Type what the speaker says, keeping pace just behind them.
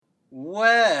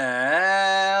Well,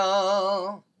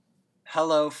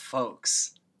 hello,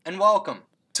 folks, and welcome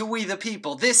to We the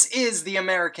People. This is the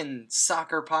American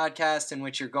Soccer Podcast in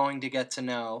which you're going to get to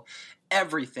know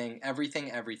everything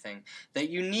that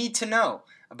you need to know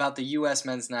about the U.S.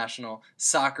 men's national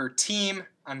soccer team.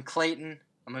 I'm Clayton.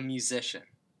 I'm a musician.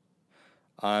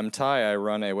 I'm Ty. I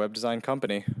run a web design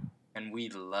company. And we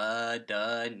love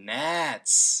the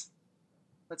Nats.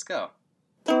 Let's go.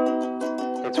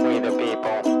 It's we the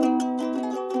people.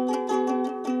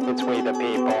 It's we the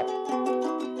people.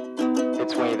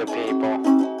 It's we the people.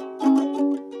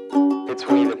 It's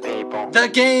we the people. The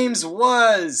games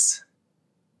was.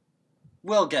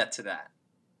 We'll get to that.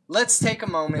 Let's take a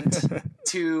moment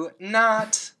to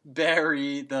not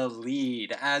bury the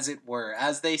lead, as it were.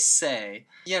 As they say,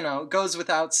 it goes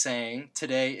without saying,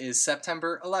 today is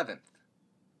September 11th.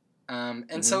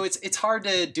 So it's hard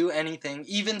to do anything,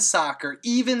 even soccer,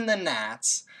 even the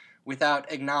Nats,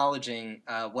 without acknowledging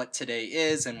what today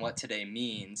is and what today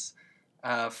means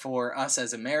for us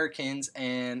as Americans,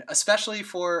 and especially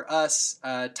for us,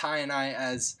 Ty and I,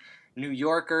 as New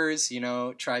Yorkers,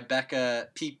 Tribeca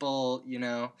people,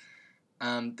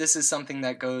 this is something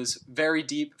that goes very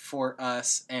deep for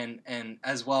us and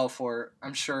as well for,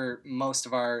 I'm sure, most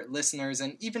of our listeners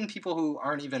and even people who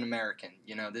aren't even American.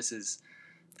 This is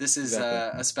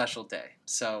exactly. A special day.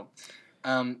 So,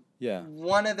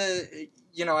 one of the,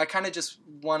 I kind of just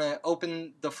want to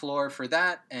open the floor for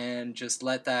that and just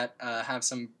let that have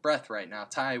some breath right now.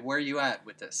 Ty, where are you at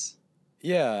with this?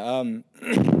 Yeah.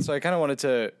 So I kind of wanted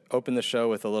to open the show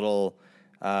with a little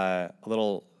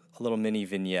mini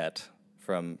vignette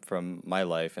from my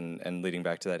life and leading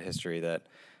back to that history that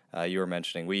you were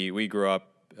mentioning. We grew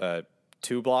up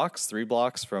 3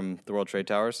 blocks from the World Trade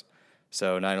Towers.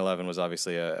 So 9/11 was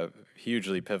obviously a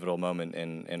hugely pivotal moment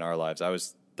in our lives. I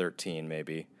was 13,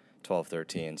 maybe 12,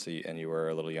 13. So you were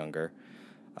a little younger.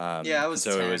 I was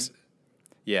 10.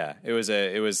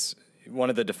 It was one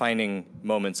of the defining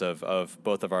moments of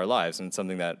both of our lives, and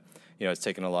something that it's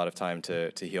taken a lot of time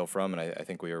to heal from. And I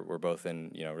think we're both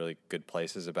in really good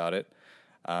places about it.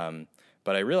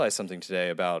 But I realized something today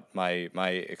about my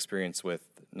experience with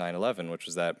 9/11, which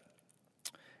was that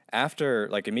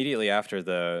immediately after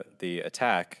the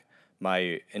attack,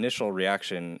 my initial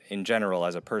reaction in general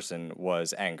as a person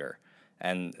was anger.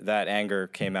 And that anger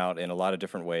came out in a lot of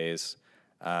different ways,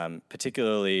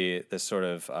 particularly this sort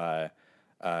of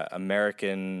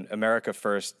America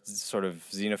first sort of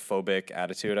xenophobic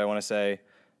attitude, I want to say,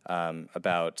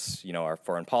 about our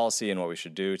foreign policy and what we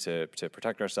should do to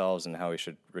protect ourselves and how we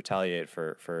should retaliate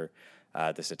for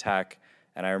this attack.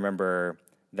 And I remember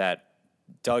that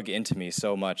dug into me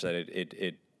so much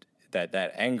that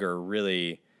that anger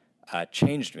really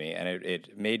changed me, and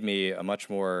it made me a much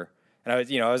more. And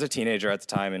I was a teenager at the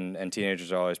time, and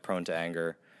teenagers are always prone to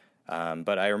anger.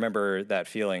 But I remember that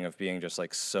feeling of being just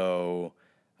so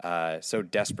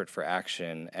desperate for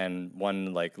action. And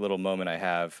one little moment I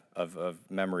have of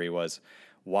memory was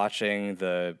watching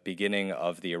the beginning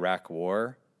of the Iraq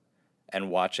War. And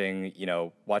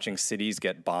watching cities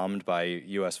get bombed by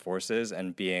U.S. forces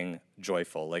and being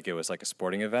joyful, like it was like a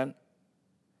sporting event.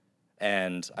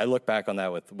 And I look back on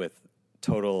that with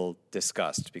total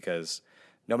disgust, because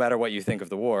no matter what you think of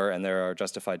the war, and there are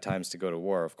justified times to go to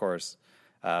war, of course,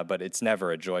 but it's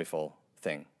never a joyful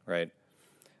thing, right?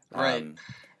 Right.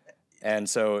 And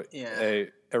so,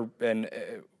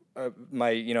 my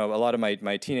a lot of my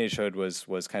teenagehood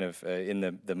was kind of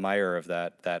in the mire of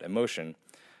that emotion.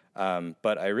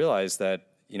 But I realized that,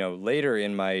 later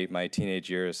in my teenage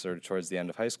years, sort of towards the end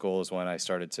of high school, is when I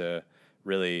started to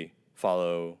really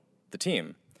follow the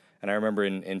team. And I remember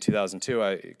in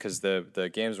 2002, because the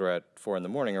games were at 4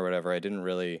 a.m. or whatever, I didn't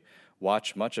really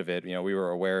watch much of it. We were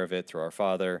aware of it through our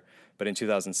father. But in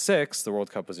 2006, the World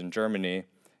Cup was in Germany,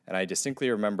 and I distinctly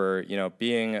remember,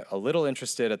 being a little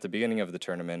interested at the beginning of the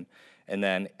tournament, and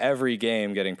then every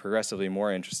game getting progressively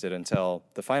more interested until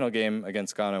the final game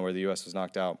against Ghana, where the U.S. was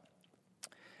knocked out.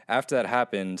 After that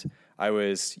happened, I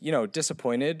was,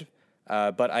 disappointed,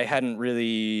 but I hadn't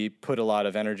really put a lot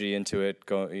of energy into it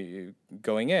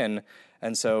going in.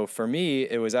 And so for me,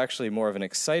 it was actually more of an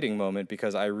exciting moment,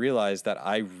 because I realized that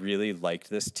I really liked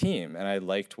this team and I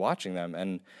liked watching them.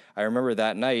 And I remember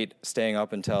that night staying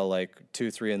up until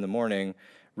 2, 3 in the morning,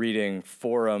 reading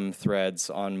forum threads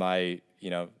on my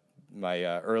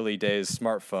early days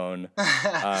smartphone,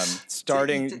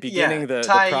 beginning the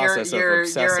process of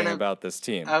obsessing about this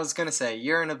team. I was going to say,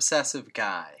 you're an obsessive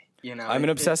guy. I'm an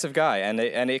obsessive guy, and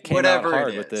it came out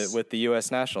hard with the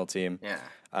U.S. national team. Yeah.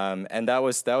 And that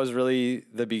was really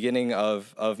the beginning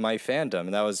of my fandom,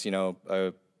 and that was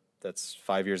that's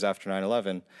 5 years after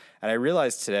 9/11. And I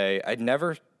realized today I'd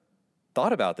never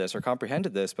thought about this or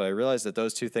comprehended this, but I realized that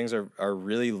those two things are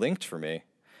really linked for me,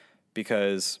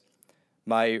 because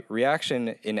my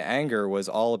reaction in anger was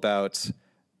all about,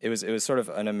 it was sort of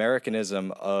an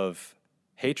Americanism of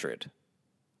hatred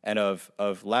and of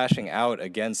lashing out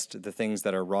against the things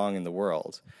that are wrong in the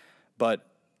world. But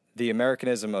the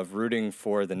Americanism of rooting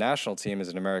for the national team is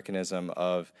an Americanism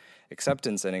of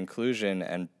acceptance and inclusion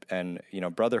and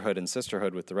brotherhood and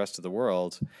sisterhood with the rest of the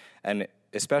world. And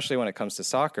especially when it comes to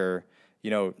soccer,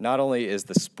 not only is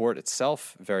the sport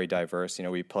itself very diverse,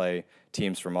 we play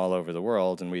teams from all over the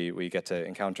world, and we get to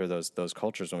encounter those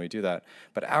cultures when we do that,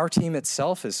 but our team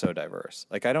itself is so diverse.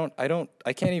 Like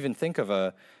I can't even think of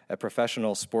a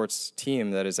professional sports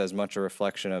team that is as much a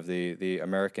reflection of the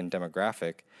American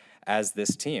demographic as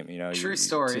this team. True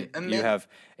story. You have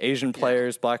Asian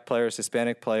players, black players,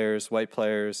 Hispanic players, white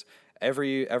players,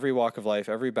 every walk of life,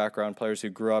 every background, players who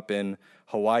grew up in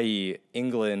Hawaii,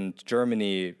 England,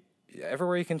 Germany,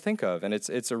 everywhere you can think of. And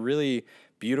it's a really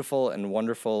beautiful and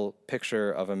wonderful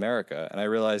picture of America. And I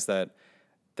realized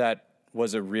that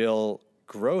was a real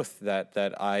growth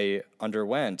that I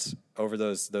underwent over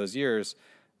those years,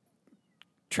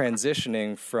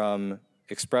 transitioning from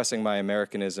expressing my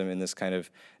Americanism in this kind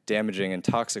of damaging and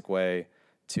toxic way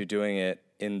to doing it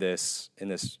in this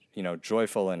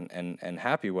joyful and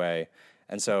happy way.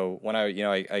 And so when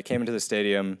I came into the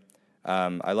stadium,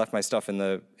 I left my stuff in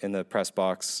the press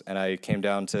box, and I came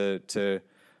down to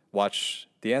watch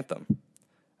the anthem,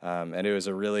 and it was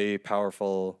a really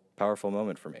powerful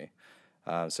moment for me.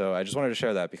 So I just wanted to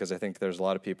share that, because I think there's a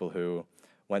lot of people who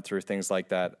went through things like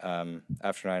that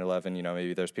after 9/11.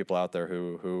 Maybe there's people out there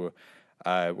who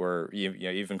were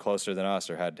even closer than us,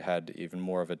 or had even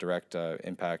more of a direct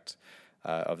impact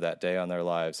of that day on their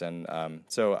lives. And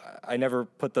so I never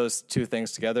put those two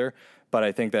things together. But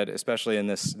I think that especially in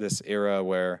this era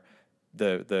where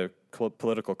the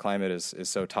political climate is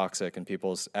so toxic, and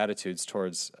people's attitudes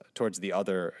towards the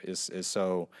other is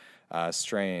so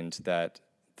strained, that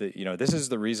this is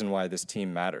the reason why this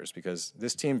team matters, because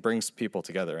this team brings people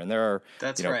together. And there are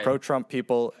right. pro-Trump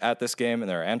people at this game, and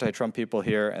there are anti-Trump people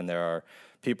here, and there are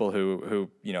people who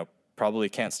probably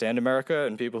can't stand America,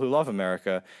 and people who love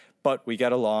America. But we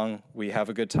get along, we have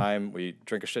a good time, we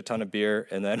drink a shit ton of beer,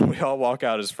 and then we all walk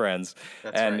out as friends.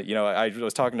 That's and, right. I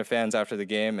was talking to fans after the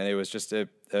game, and it was just a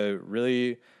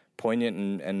really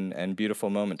poignant and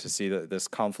beautiful moment to see this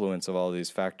confluence of all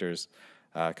these factors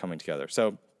coming together.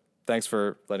 So thanks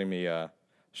for letting me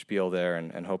spiel there,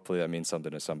 and hopefully that means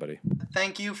something to somebody.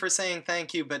 Thank you for saying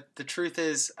thank you, but the truth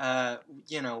is,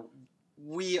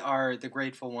 we are the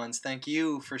grateful ones. Thank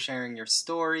you for sharing your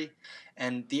story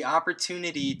and the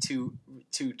opportunity to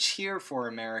cheer for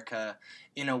America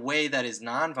in a way that is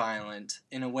nonviolent,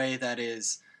 in a way that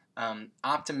is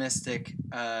optimistic,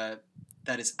 that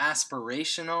is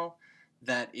aspirational,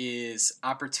 that is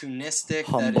opportunistic,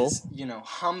 humble. that is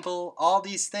humble. All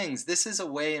these things. This is a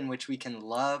way in which we can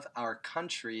love our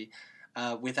country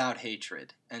without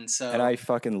hatred, and I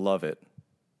fucking love it.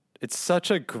 It's such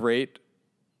a great,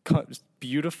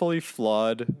 beautifully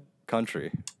flawed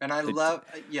country. And I love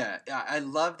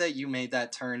that you made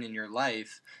that turn in your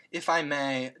life. If I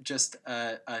may, just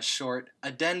a short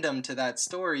addendum to that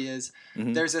story is,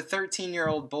 there's a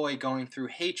 13-year-old boy going through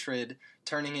hatred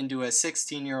turning into a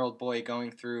 16-year-old boy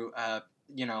going through,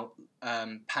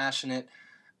 passionate,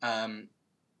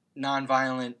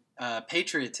 nonviolent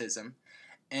patriotism.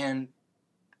 And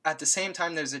at the same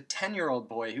time, there's a 10-year-old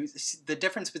boy the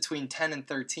difference between 10 and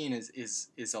 13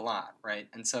 is a lot, right?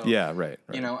 And so, yeah, right.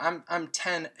 I'm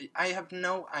 10. I have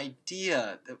no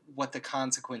idea what the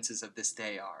consequences of this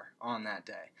day are on that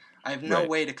day. I have no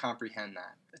way to comprehend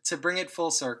that. To bring it full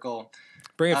circle,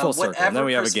 and then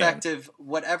we have a game.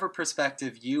 Whatever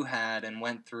perspective you had and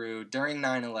went through during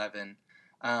 9/11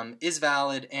 is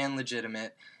valid and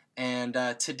legitimate. And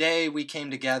today we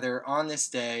came together on this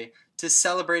day to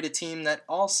celebrate a team that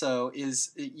also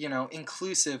is,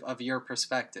 inclusive of your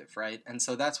perspective, right? And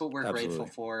so that's what we're Absolutely. grateful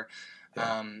for,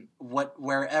 Yeah.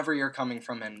 wherever you're coming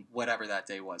from and whatever that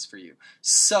day was for you.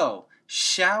 So,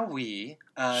 shall we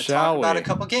talk about a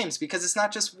couple games? Because it's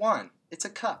not just one. It's a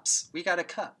cups. We got a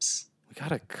cups. We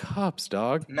got a cups,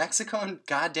 dog. Mexico and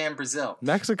goddamn Brazil.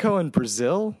 Mexico and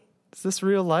Brazil? Is this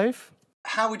real life?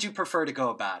 How would you prefer to go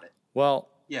about it? Well,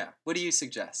 yeah. What do you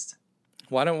suggest?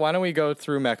 Why don't we go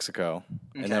through Mexico,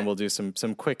 and then we'll do some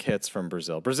quick hits from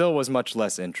Brazil. Brazil was much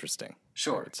less interesting.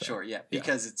 Sure, yeah,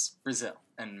 because it's Brazil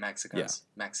and Mexico's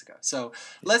Mexico. So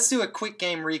let's do a quick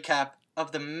game recap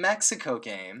of the Mexico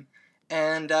game,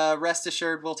 and rest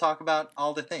assured we'll talk about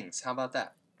all the things. How about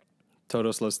that?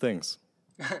 Todos los things.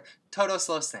 Todos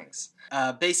los things.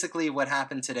 Basically what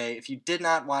happened today, if you did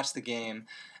not watch the game,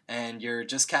 and you're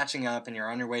just catching up and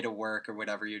you're on your way to work or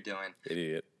whatever you're doing.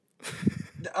 Idiot.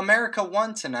 America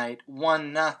won tonight,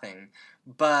 1-0,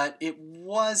 but it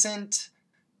wasn't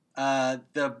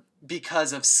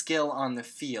because of skill on the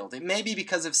field. It may be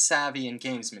because of savvy and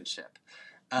gamesmanship.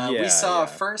 We saw a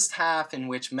first half in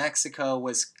which Mexico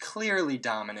was clearly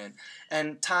dominant.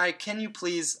 And Ty, can you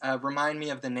please remind me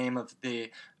of the name of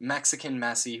the Mexican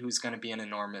Messi who's going to be an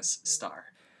enormous star?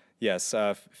 Yes,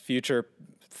 future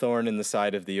thorn in the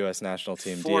side of the U.S. national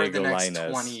team, For Diego the next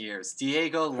Lainez. 20 years.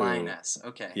 Diego Lainez.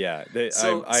 Okay. Yeah,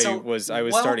 So I was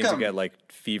starting to welcome. get like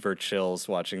fever chills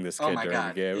watching this kid Oh my during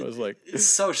God. the game. I was like, It's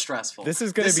so stressful. this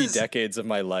is going to be decades of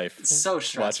my life. So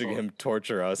stressful. Watching him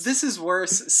torture us. This is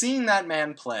worse. Seeing that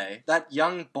man play, that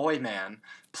young boy man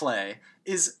play,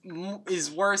 is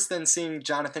worse than seeing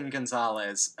Jonathan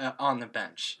Gonzalez on the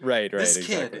bench. Right. This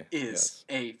exactly. kid is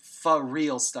a for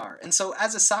real star. And so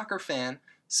as a soccer fan,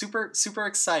 super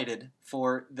excited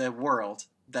for the world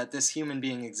that this human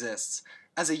being exists.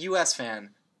 As a US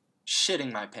fan,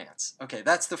 shitting my pants. Okay,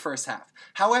 that's the first half.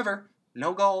 However,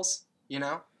 no goals,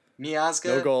 Miazga,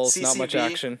 No goals, CCV, not much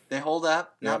action. They hold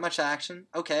up, not Yep. much action.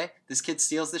 Okay, this kid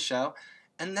steals the show.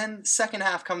 And then second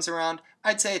half comes around.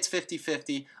 I'd say it's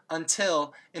 50-50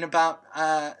 until in about,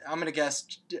 I'm going to guess,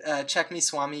 check me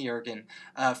Swami Jurgen,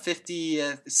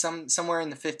 50th, somewhere in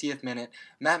the 50th minute,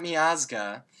 Matt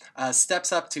Miazga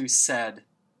steps up to said,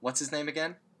 what's his name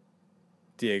again?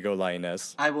 Diego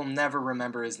Lainez. I will never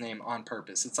remember his name on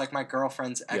purpose. It's like my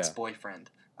girlfriend's ex-boyfriend.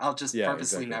 I'll just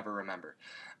purposely never remember.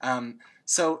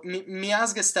 So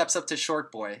Miazga steps up to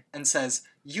Short Boy and says,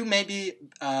 you may be,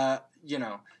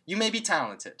 you may be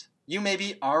talented. You may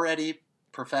be already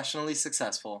professionally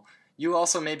successfouled. You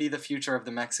also may be the future of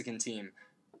the Mexican team.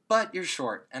 But you're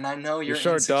short, and I know you're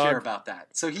short, insecure dog. about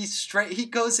that. So he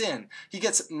goes in. He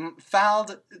gets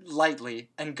fouled lightly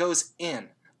and goes in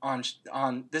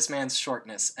on this man's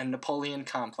shortness and Napoleon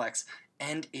complex,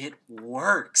 and it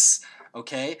works.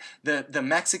 Okay, the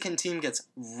Mexican team gets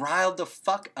riled the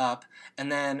fuck up,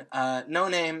 and then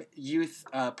no-name youth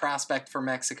prospect for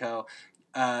Mexico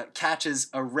catches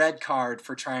a red card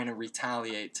for trying to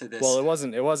retaliate to this. Well, it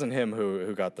wasn't him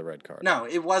who got the red card. No,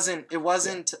 it wasn't. It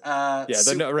wasn't.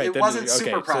 It wasn't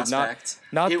super prospect. So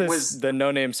not it this, was the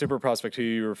no-name super prospect who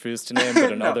you refused to name,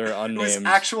 but another unnamed. It was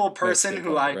actual person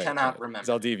Mexican who I player. cannot remember.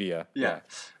 Zaldivia. Yeah.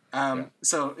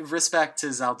 So respect to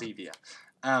Zaldivia.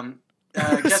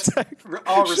 Gets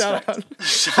all respect.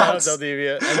 Shout out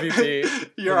Zaldivia,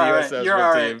 MVP. You're for all the right. US You're national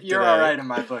all right. team You're today. all right in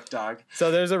my book, dog.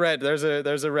 So there's a ready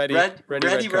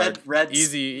card.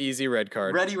 Easy red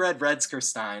card. Ready red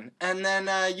Redskerstein. And then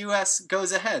U.S.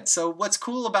 goes ahead. So what's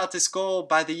cool about this goal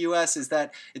by the U.S. is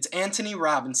that it's Anthony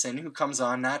Robinson who comes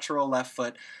on, natural left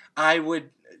foot. I would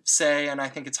say, and I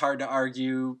think it's hard to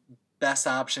argue, best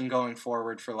option going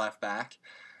forward for left back.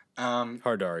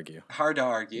 Hard to argue. Hard to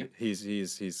argue. He's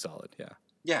solid, yeah.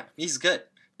 Yeah, he's good.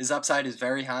 His upside is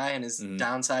very high, and his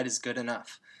downside is good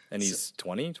enough. And he's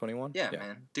 20, 21? Yeah,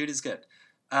 man. Dude is good.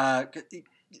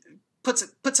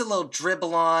 Puts a little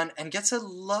dribble on and gets a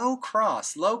low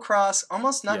cross,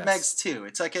 almost nutmegs too.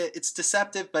 It's like it's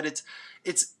deceptive, but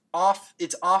it's off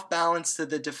balance to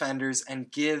the defenders and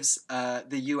gives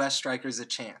the U.S. strikers a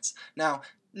chance. Now,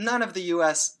 none of the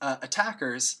U.S.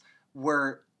 Attackers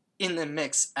were in the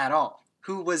mix at all.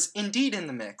 Who was indeed in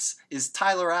the mix is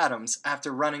Tyler Adams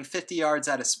after running 50 yards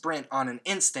at a sprint on an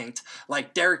instinct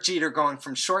like Derek Jeter going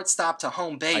from shortstop to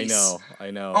home base. I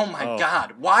know. Oh my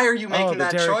God. Why are you making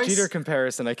that Derek choice? Jeter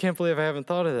comparison. I can't believe I haven't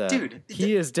thought of that. Dude.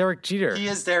 He is Derek Jeter. He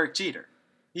is Derek Jeter.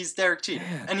 He's Derek Jeter.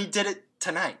 Man. And he did it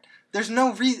tonight. There's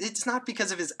no reason. It's not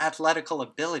because of his athletical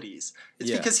abilities.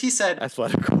 It's because he said...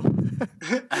 Athletical.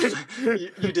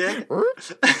 you dig?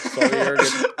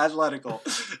 Athletical.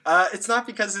 It's not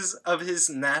because of his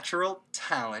natural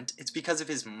talent. It's because of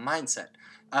his mindset.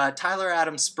 Tyler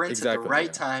Adams sprints at the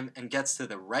right time and gets to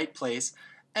the right place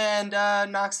and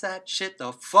knocks that shit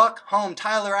the fuck home.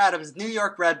 Tyler Adams, New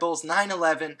York Red Bulls,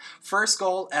 9-11, first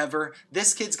goal ever.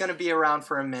 This kid's going to be around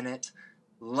for a minute.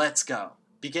 Let's go.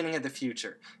 Beginning of the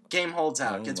future. Game holds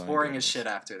out. Gets boring as shit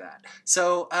after that.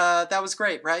 So that was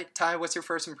great, right? Ty, what's your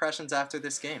first impressions after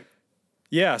this game?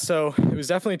 Yeah, so it was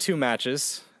definitely two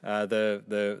matches.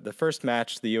 The first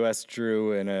match, the U.S.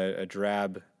 drew in a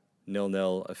drab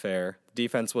 0-0 affair.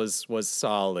 Defense was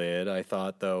solid, I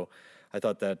thought, though. I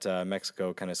thought that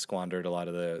Mexico kind of squandered a lot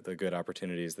of the good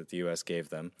opportunities that the U.S. gave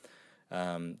them.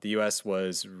 The U.S.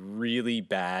 was really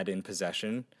bad in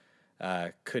possession.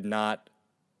 Could not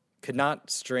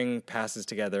string passes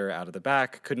together out of the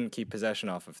back, couldn't keep possession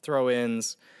off of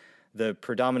throw-ins. the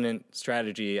predominant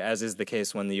strategy, as is the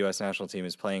case when the U.S. national team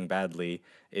is playing badly,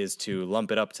 is to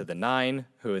lump it up to the 9,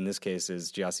 who in this case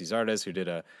is Gyasi Zardes, who did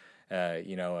a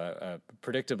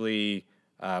predictably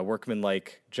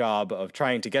workmanlike job of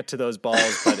trying to get to those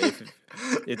balls, but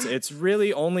it's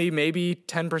really only maybe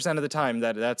 10% of the time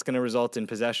that's going to result in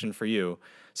possession for you.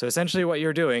 So essentially what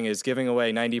you're doing is giving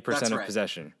away 90% of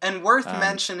possession. And worth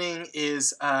mentioning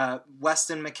is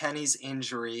Weston McKennie's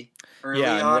injury early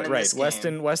on in this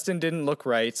game. Weston didn't look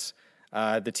right.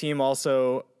 The team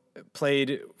also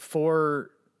played 4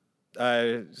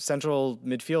 central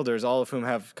midfielders, all of whom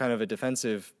have kind of a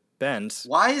defensive bent.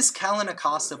 Why is Kellen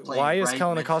Acosta playing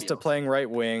playing right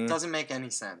wing? Doesn't make any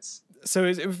sense. So it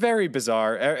was very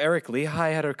bizarre. Eric Lehigh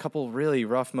had a couple really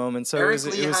rough moments. So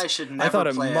Lehigh should never I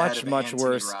thought play it much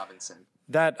worse. Robinson.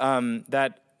 That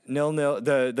 0-0,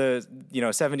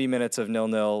 the 70 minutes of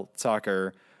 0-0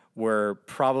 soccer were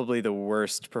probably the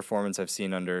worst performance I've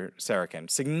seen under Saracen.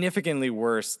 Significantly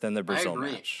worse than the Brazil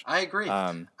match. I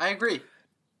agree.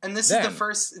 And this is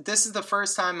the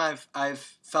first time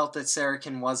I've felt that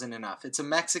Saracen wasn't enough. It's a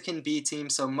Mexican B team,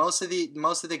 so most of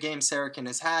the games Saracen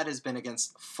has had has been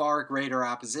against far greater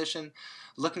opposition.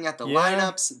 Looking at the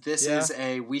lineups, this is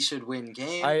a we should win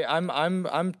game.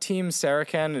 I'm team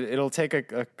Saracen. It'll take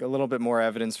a little bit more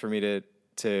evidence for me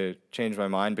to change my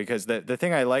mind, because the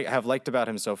thing I have liked about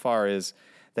him so far is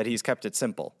that he's kept it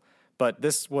simple. But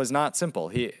this was not simple.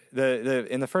 In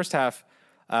the first half,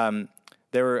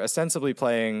 they were ostensibly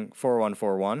playing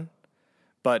 4-1-4-1,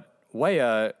 but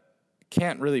Weah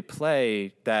can't really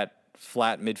play that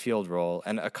flat midfield role,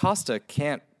 and Acosta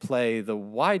can't play the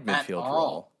wide midfield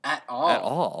role. At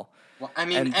all. Well, I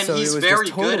mean, and so he's it was very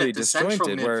just totally good at the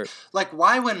central mid.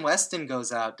 Why when Weston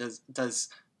goes out, does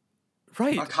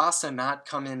Acosta not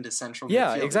come into central midfield?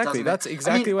 Yeah, exactly. That's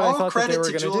exactly what I thought that they were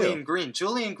going to do. All credit to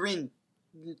Julian Green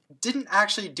didn't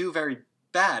actually do very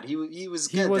bad. He was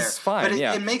good. He was there. fine. But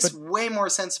it makes way more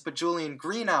sense to put Julian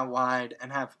Green out wide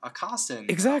and have Acosta in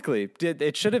there. Exactly.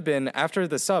 It should have been after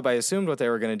the sub. I assumed what they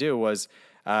were going to do was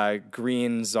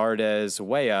Green, Zardes,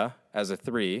 Weah as a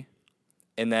 3,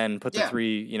 and then put the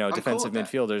 3 defensive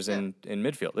midfielders in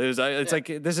midfield.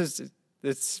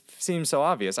 It seems so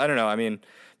obvious. I don't know. I mean,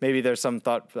 maybe there's some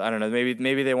thought. I don't know.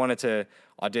 Maybe they wanted to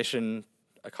audition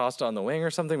Acosta on the wing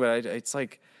or something. But it's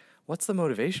like, what's the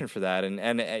motivation for that?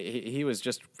 And he was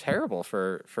just terrible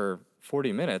for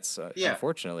 40 minutes.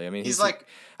 Unfortunately, I mean,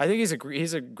 I think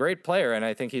he's a great player, and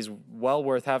I think he's well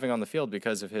worth having on the field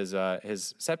because of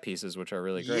his set pieces, which are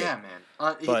really great. Yeah,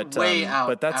 man.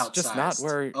 But that's just not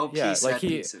where.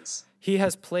 Pieces. He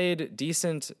has played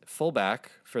decent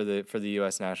fullback for the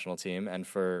U.S. national team and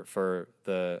for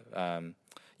the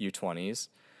U20s.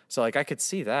 So, I could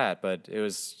see that, but it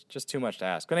was just too much to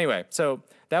ask. But anyway, so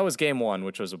that was game 1,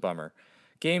 which was a bummer.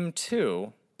 Game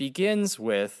 2 begins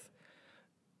with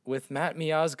Matt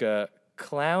Miazga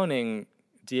clowning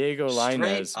Diego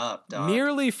Lainez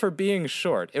merely for being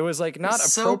short. It was not appropriate.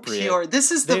 So pure.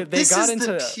 This is the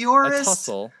purest. A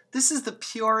tussle. This is the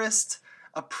purest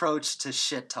approach to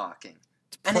shit talking.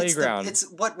 Playground. It's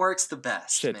what works the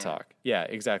best. Shit talk. Yeah,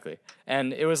 exactly.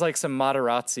 And it was like some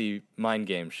Materazzi mind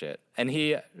game shit. And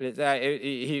I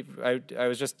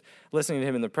was just listening to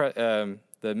him in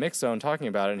the mix zone talking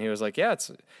about it, and he was like, "Yeah,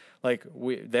 it's like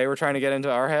they were trying to get into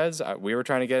our heads, we were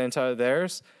trying to get into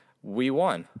theirs, we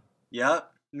won."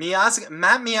 Yep.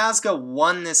 Matt Miazga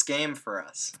won this game for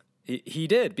us. He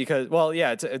did because,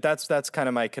 that's kind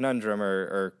of my conundrum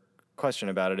or question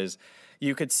about it is.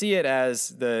 You could see it as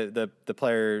the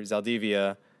player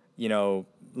Zaldivia,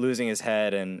 losing his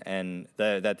head and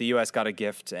that the U.S. got a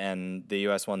gift and the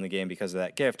U.S. won the game because of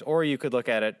that gift. Or you could look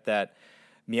at it that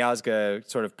Miazga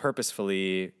sort of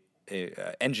purposefully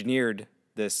engineered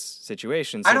this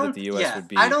situation so that the U.S. would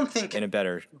be in a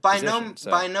better position.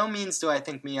 By no means do I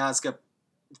think Miazga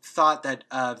thought that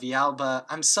Villalba,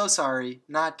 I'm so sorry,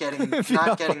 not getting the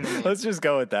name. Let's just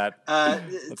go with that.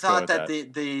 Thought that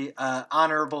the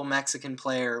honorable Mexican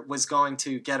player was going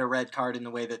to get a red card in the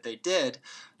way that they did.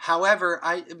 However,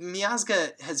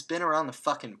 Miazga has been around the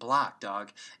fucking block,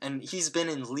 dog, and he's been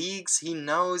in leagues. He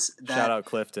knows that. Shout out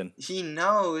Clifton. He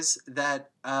knows that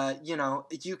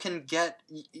you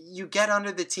get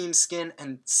under the team's skin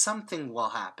and something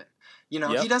will happen.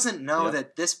 He doesn't know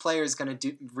that this player is going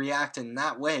to react in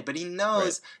that way, but he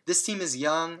knows this team is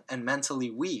young and mentally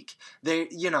weak.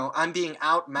 I'm being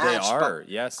outmatched. They are,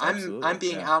 yes, absolutely. I'm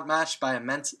being outmatched by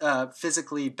a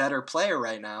physically better player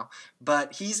right now,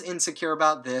 but he's insecure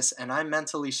about this, and I'm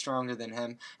mentally stronger than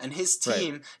him. And his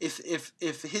team, if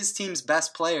his team's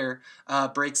best player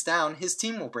breaks down, his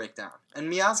team will break down.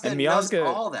 And Miazga knows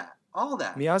all that. all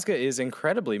that. Miazga is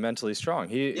incredibly mentally strong.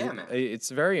 Man. It's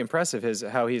very impressive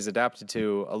how he's adapted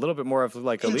to a little bit more of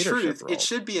like a In leadership truth, role. it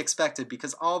should be expected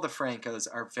because all the Francos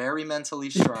are very mentally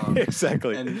strong.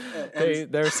 Exactly. And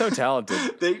they're so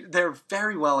talented. they're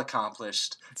very well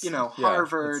accomplished.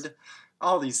 Harvard,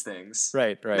 all these things.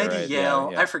 Right. Maybe right. Yale.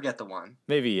 Yeah. I forget the one.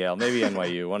 Maybe Yale. Maybe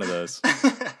NYU. One of those.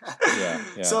 Yeah.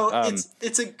 So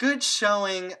it's a good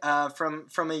showing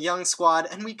from a young squad,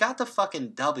 and we got the fucking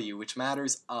W, which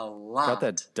matters a lot. Got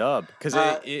that dub because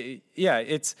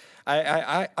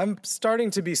I'm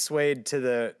starting to be swayed to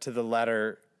the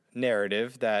latter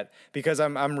narrative that because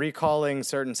I'm recalling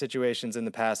certain situations in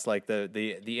the past, like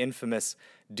the infamous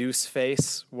Deuce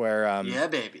face where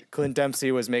baby, Clint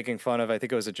Dempsey was making fun of, I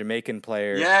think it was a Jamaican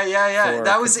player. Yeah.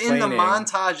 That was in the complaining.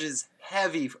 montages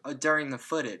heavy during the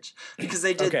footage because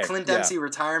they did Clint Dempsey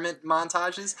retirement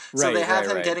montages. So they had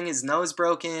him getting his nose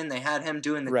broken. They had him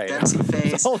doing the Dempsey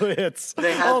face. All the hits.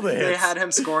 They had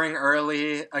him scoring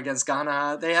early against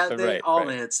Ghana. They had all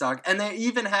the hits, dog. And they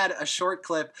even had a short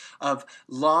clip of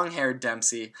long-haired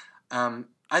Dempsey.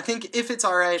 I think if it's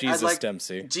all right,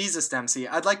 Jesus Dempsey.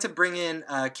 I'd like to bring in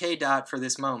K. Dot for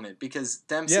this moment because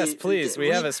Dempsey. Yes, please. We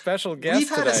have a special guest. We've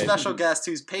had today. a special guest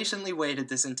who's patiently waited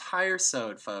this entire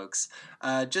sode, folks,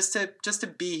 just to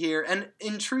be here, and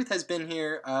in truth has been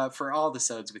here for all the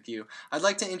sodes with you. I'd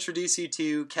like to introduce you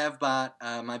to Kev Bot,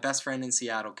 my best friend in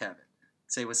Seattle, Kevin.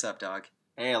 Say what's up, dog.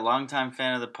 Hey, a longtime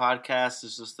fan of the podcast.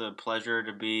 It's just a pleasure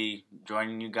to be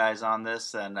joining you guys on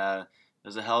this, and it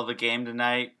was a hell of a game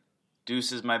tonight.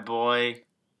 Deuce is my boy,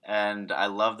 and I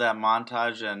love that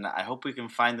montage, and I hope we can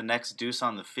find the next Deuce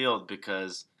on the field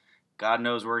because God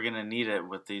knows we're going to need it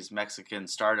with these Mexican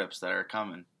startups that are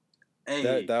coming.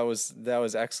 Hey. That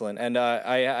was excellent. And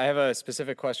I have a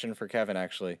specific question for Kevin,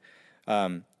 actually.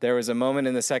 There was a moment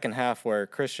in the second half where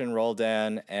Christian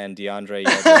Roldan and DeAndre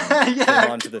Yedlin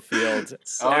came onto the field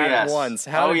at once.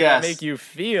 How did that make you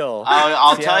feel?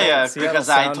 I'll tell you, because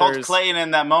I told Clayton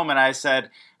in that moment, I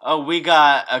said, we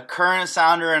got a current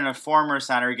Sounder and a former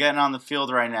Sounder getting on the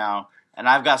field right now, and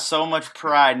I've got so much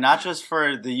pride, not just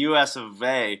for the U.S. of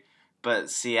A.,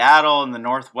 but Seattle and the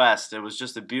Northwest. It was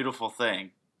just a beautiful thing.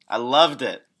 I loved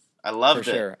it.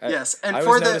 Sure. Yes, and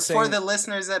for the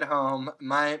listeners at home,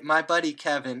 my buddy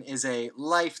Kevin is a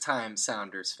lifetime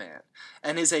Sounders fan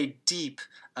and is a deep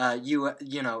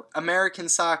American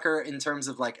soccer in terms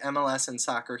of like MLS and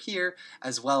soccer here,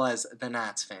 as well as the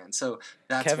Nats fan. So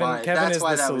that's why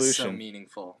that was so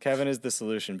meaningful. Kevin is the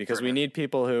solution because we need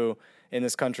people who in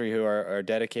this country who are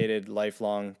dedicated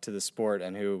lifelong to the sport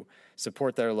and who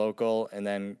support their local and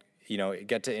then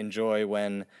get to enjoy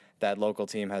when that local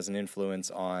team has an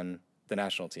influence on the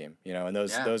national team, and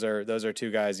those are two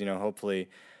guys, hopefully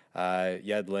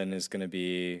Yedlin is going to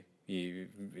be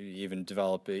even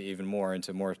develop even more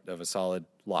into more of a solid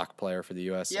lock player for the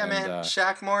U.S. Yeah, man.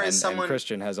 Shaq Moore is someone. And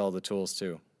Christian has all the tools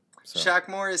too. So. Shaq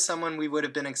Moore is someone we would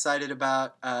have been excited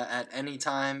about at any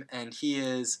time, and he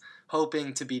is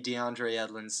hoping to be DeAndre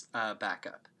Yedlin's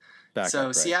backup.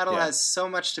 Seattle has so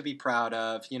much to be proud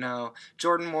of.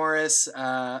 Jordan Morris,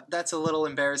 that's a little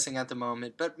embarrassing at the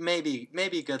moment, but maybe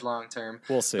good long term.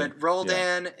 We'll see. But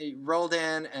Roldan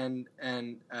and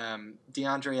DeAndre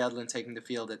Yedlin taking the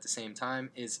field at the same time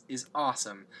is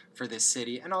awesome for this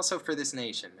city and also for this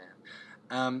nation,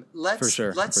 man. Let's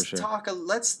talk.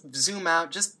 Let's zoom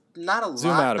out just. Not a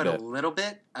lot, but a little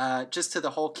bit, just to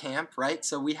the whole camp, right?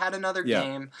 So we had another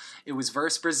game. It was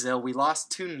versus Brazil. We lost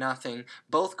 2-0.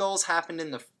 Both goals happened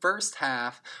in the first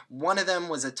half. One of them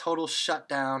was a total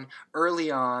shutdown early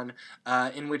on,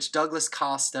 in which Douglas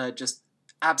Costa just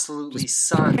absolutely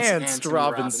suns Anthony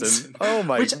Robinson. Oh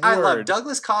my Which word. I love.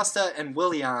 Douglas Costa and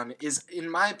Willian is,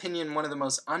 in my opinion, one of the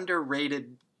most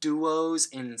underrated duos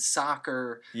in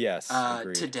soccer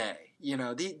today.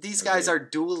 These guys are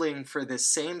dueling for this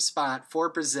same spot for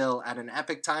Brazil at an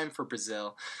epic time for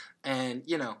Brazil. And,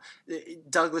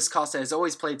 Douglas Costa has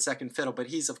always played second fiddle, but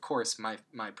he's, of course, my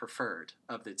preferred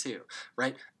of the two,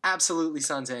 right? Absolutely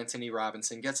suns Anthony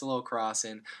Robinson, gets a little cross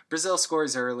in. Brazil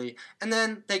scores early, and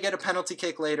then they get a penalty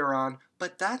kick later on.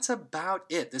 But that's about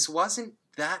it. This wasn't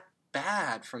that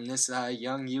bad from this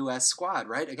young U.S. squad,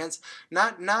 right? Against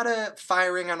not a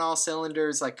firing on all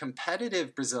cylinders like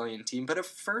competitive Brazilian team, but a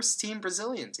first-team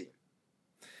Brazilian team.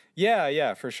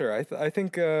 Yeah, for sure. I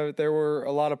think there were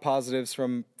a lot of positives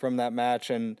from that match,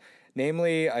 and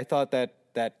namely, I thought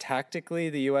that tactically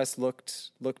the U.S.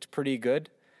 looked pretty good.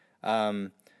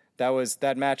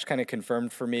 That match kind of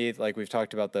confirmed for me, like we've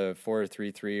talked about the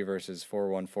 4-3-3 versus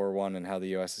 4-1-4-1 and how the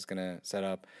U.S. is going to set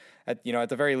up. At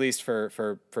the very least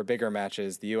for bigger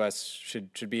matches, the U.S.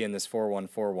 should be in this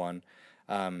 4-1-4-1.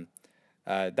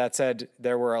 That said,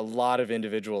 there were a lot of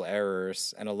individual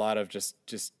errors and a lot of just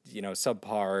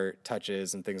subpar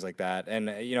touches and things like that. And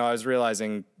I was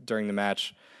realizing during the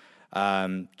match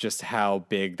just how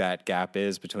big that gap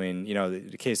is between,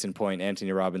 the case in point,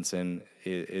 Anthony Robinson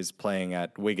is playing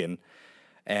at Wigan,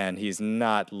 and he's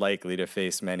not likely to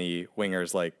face many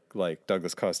wingers like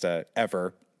Douglas Costa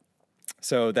ever.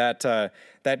 So that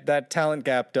talent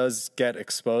gap does get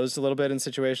exposed a little bit in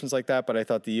situations like that. But I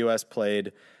thought the U.S.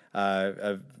 played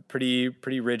a pretty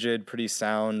rigid, pretty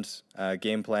sound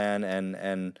game plan,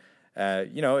 and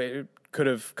it could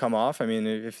have come off. I mean,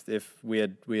 if we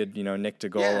had nicked a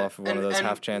goal off of one of those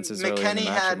half chances early in the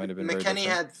match, it might have been very different. McKennie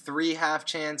had 3 half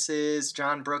chances.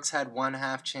 John Brooks had 1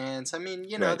 half chance. I mean,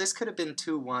 Right. This could have been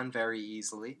 2-1 very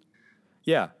easily.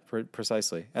 Yeah,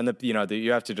 precisely. And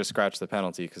you have to just scratch the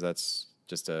penalty because that's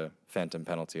just a phantom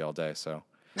penalty all day. So.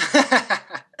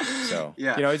 So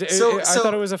yeah. I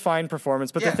thought it was a fine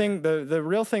performance, but the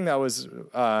real thing that was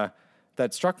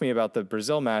that struck me about the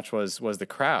Brazil match was the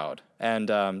crowd, and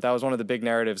that was one of the big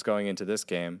narratives going into this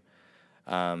game,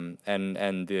 and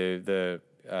the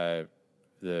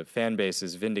fan base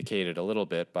is vindicated a little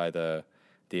bit by the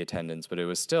attendance, but it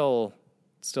was still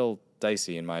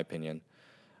dicey in my opinion.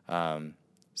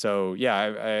 So yeah,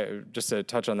 I just to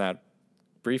touch on that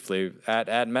briefly, at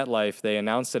MetLife they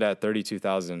announced it at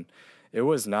 32,000. It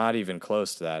was not even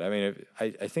close to that. I mean,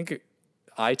 I think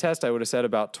eye test, I would have said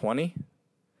about 20.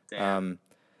 Damn.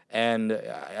 And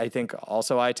I think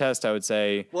also eye test, I would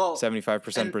say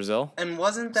 75% Brazil. And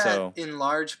wasn't that in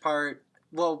large part,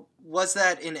 was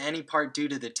that in any part due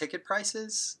to the ticket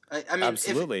prices? I mean,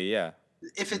 absolutely,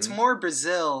 if it's more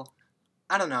Brazil,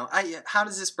 I don't know. How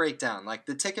does this break down? Like,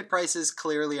 the ticket prices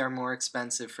clearly are more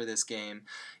expensive for this game.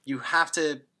 You have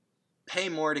to pay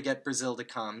more to get Brazil to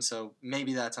come, so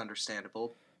maybe that's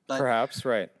understandable. But, perhaps,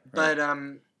 right. But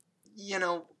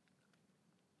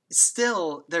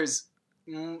still there's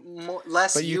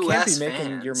less. But you US can't be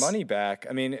making fans. your money back.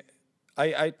 I mean,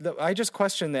 I just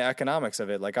question the economics of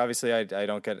it. Like, obviously, I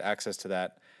don't get access to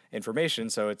that information,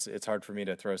 so it's hard for me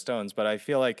to throw stones. But I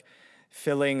feel like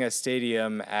filling a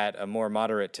stadium at a more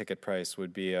moderate ticket price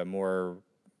would be a more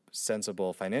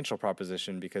sensible financial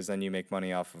proposition, because then you make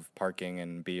money off of parking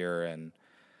and beer and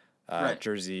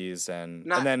jerseys and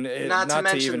not then not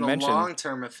to even mention the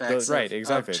long-term effects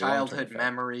of childhood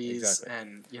memories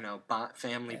and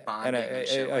family bonding.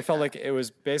 And I felt like it was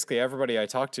basically everybody I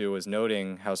talked to was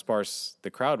noting how sparse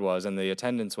the crowd was, and the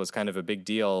attendance was kind of a big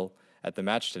deal at the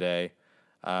match today.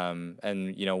 And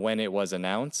when it was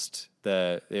announced,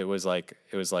 it was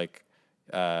like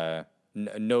a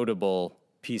notable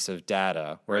piece of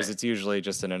data, whereas it's usually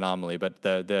just an anomaly. But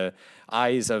the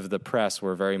eyes of the press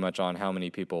were very much on how many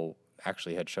people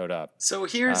actually had showed up. So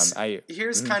here's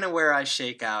kind of where I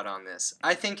shake out on this.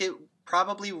 I think it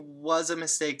probably was a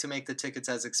mistake to make the tickets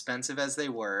as expensive as they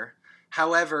were.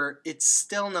 However, it's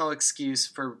still no excuse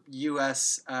for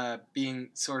U.S. Being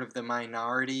sort of the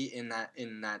minority in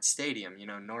that stadium.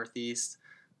 Northeast,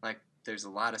 like, there's a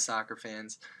lot of soccer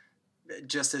fans,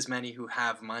 just as many who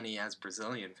have money as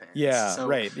Brazilian fans. Yeah, so,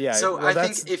 right. Yeah. So I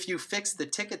think if you fix the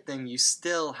ticket thing, you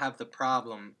still have the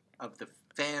problem of the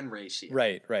fan ratio.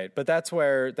 Right. But that's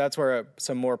where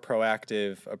some more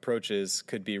proactive approaches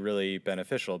could be really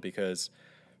beneficial, because,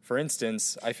 for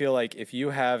instance, I feel like if you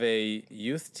have a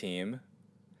youth team,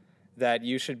 that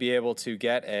you should be able to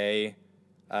get a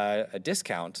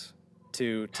discount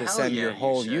to send your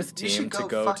whole youth team to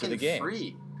go to the game.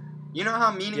 Free. You know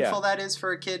how meaningful that is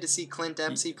for a kid to see Clint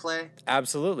Dempsey play?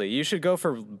 Absolutely. You should go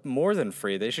for more than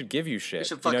free. They should give you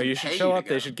shit. You should show up.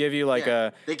 They should give you like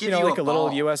a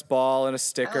little US ball and a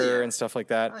sticker and stuff like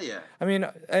that. Oh, yeah. I mean,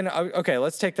 and okay,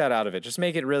 let's take that out of it. Just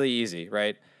make it really easy,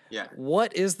 right? Yeah.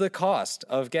 What is the cost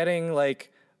of getting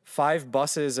like 5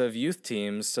 buses of youth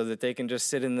teams so that they can just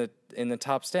sit in the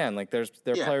top stand? Like, there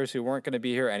are players who weren't going to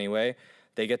be here anyway.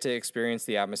 They get to experience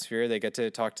the atmosphere. They get to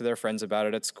talk to their friends about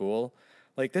it at school.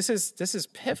 Like, this is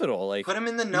pivotal. Like, put them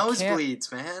in the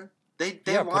nosebleeds, man. They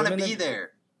want to be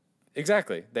there.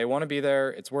 Exactly. They want to be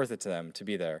there. It's worth it to them to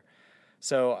be there.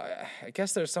 So I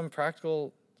guess there's some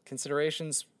practical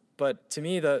considerations, but to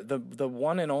me, the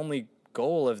one and only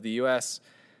goal of the U.S.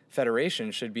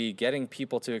 Federation should be getting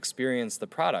people to experience the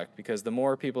product, because the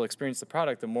more people experience the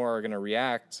product, the more are going to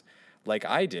react like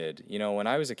I did, when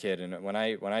I was a kid, and when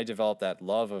I developed that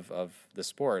love of the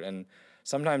sport. And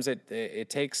sometimes it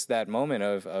takes that moment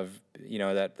of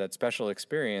that special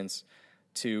experience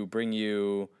to bring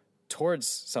you towards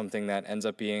something that ends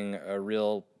up being a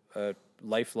real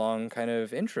lifelong kind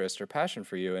of interest or passion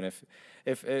for you. And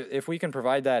if we can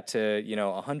provide that to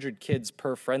 100 kids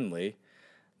per friendly,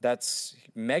 that's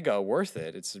mega worth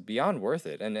it. It's beyond worth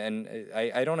it. And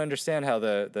I don't understand how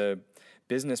the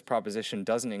business proposition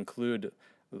doesn't include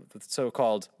the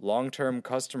so-called long-term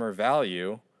customer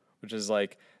value, which is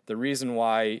like the reason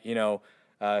why,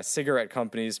 cigarette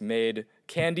companies made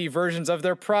candy versions of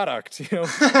their product.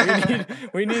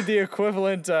 We need the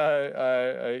equivalent,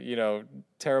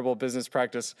 terrible business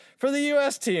practice for the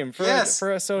U.S. team for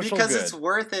a social because good. it's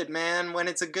worth it, man. When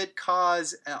it's a good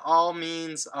cause, all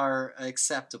means are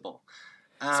acceptable.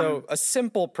 So a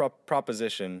simple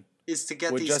proposition is to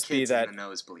get would these just kids be in the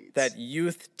nosebleeds. that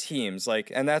youth teams,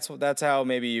 and that's how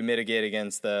maybe you mitigate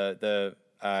against or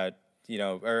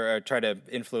try to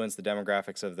influence the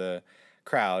demographics of the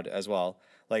crowd as well.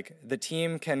 Like, the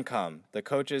team can come, the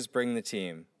coaches bring the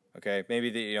team. Okay,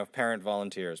 maybe the parent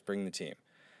volunteers bring the team.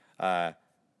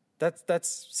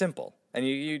 That's simple, and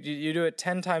you do it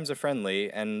 10 times a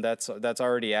friendly, and that's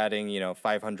already adding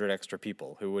 500 extra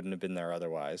people who wouldn't have been there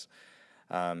otherwise.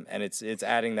 And it's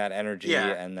adding that energy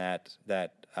and that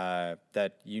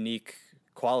unique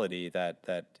quality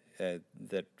that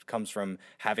comes from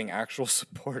having actual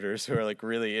supporters who are like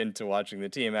really into watching the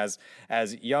team, as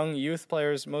young youth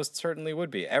players most certainly would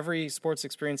be. Every sports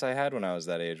experience I had when I was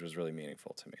that age was really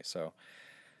meaningful to me. So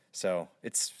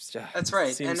it's that's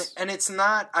right. And it's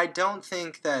not. I don't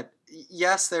think that.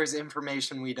 Yes, there's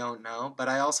information we don't know, but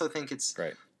I also think it's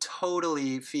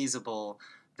totally feasible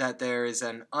that there is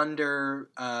an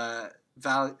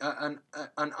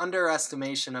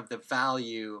underestimation of the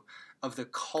value of the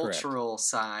cultural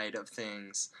side of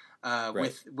things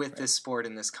with this sport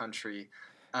in this country,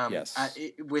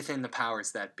 within the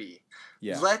powers that be.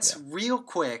 Let's real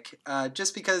quick,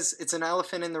 just because it's an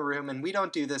elephant in the room, and we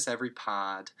don't do this every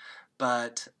pod,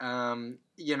 but given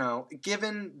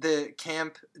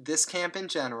this camp in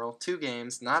general, 2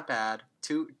 games, not bad.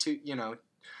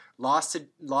 Lost to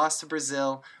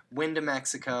Brazil, win to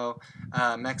Mexico,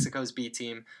 Mexico's B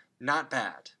team, not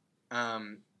bad.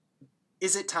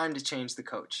 Is it time to change the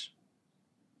coach?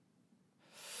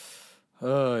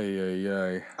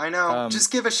 I know.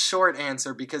 Just give a short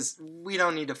answer, because we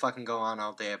don't need to fucking go on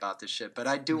all day about this shit. But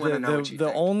I do want to know what you think.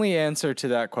 The only answer to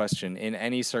that question in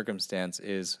any circumstance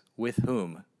is with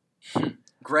whom.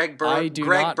 Greg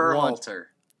Berhalter.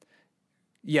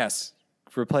 Yes,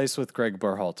 replace with Greg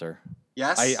Berhalter.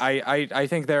 Yes, I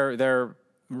think they're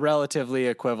relatively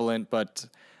equivalent, but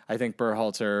I think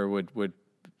Berhalter would.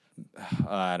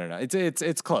 I don't know.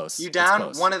 It's close. You down?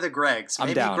 Close. One of the Gregs.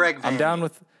 Maybe I'm down. Greg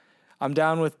Vanney. I'm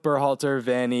down with Berhalter,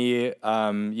 Vanney,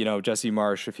 Jesse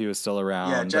Marsh if he was still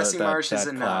around. Yeah, Jesse Marsh is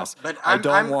a no. But I'm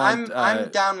down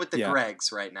with the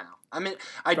Gregs right now. I mean,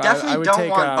 I definitely don't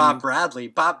want Bob Bradley.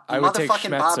 Bob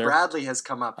Bradley has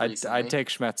come up recently. I'd take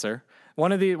Schmetzer.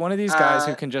 One of these guys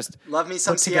who can just love me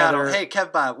some Seattle. Hey,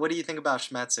 Kevbot, what do you think about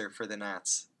Schmetzer for the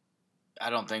Nats? I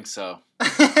don't think so.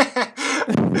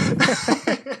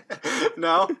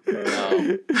 No.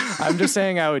 I'm just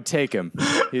saying I would take him.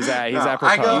 He's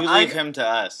apropos. You leave him to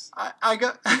us. I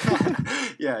go.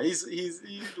 Yeah, he's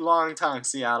long time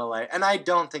Seattleite, and I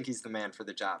don't think he's the man for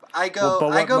the job. I go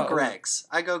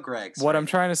Gregs. What I'm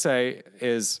trying to say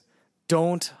is,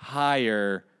 don't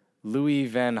hire Louis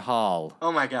Van Gaal.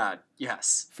 Oh my God,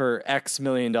 yes. For X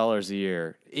million dollars a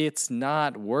year. It's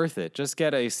not worth it. Just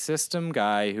get a system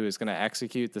guy who is going to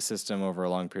execute the system over a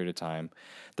long period of time.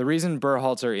 The reason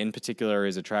Berhalter in particular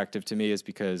is attractive to me is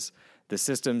because the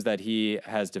systems that he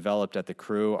has developed at the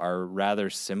Crew are rather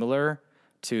similar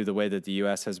to the way that the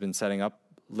U.S. has been setting up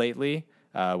lately,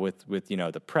 with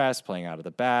the press playing out of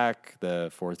the back, the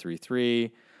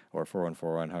 4-3-3 or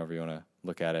 4-1-4-1, however you want to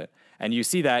look at it. And you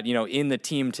see that, in the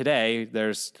team today,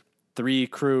 there's 3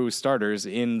 Crew starters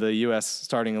in the U.S.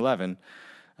 starting 11.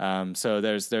 So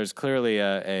there's clearly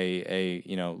a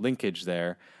linkage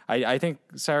there. I think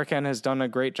Sarakan has done a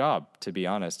great job, to be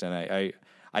honest, and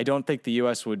I don't think the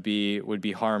U.S. would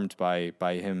be harmed by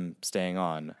him staying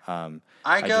on.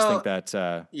 I just think that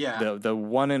the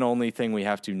one and only thing we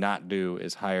have to not do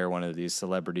is hire one of these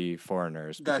celebrity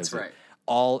foreigners. That's right.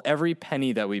 Every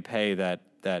penny that we pay that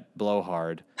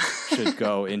blowhard should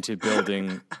go into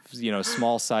building,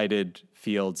 small-sided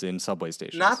fields in subway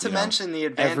stations. Not to mention the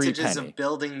advantages of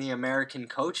building the American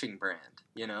coaching brand.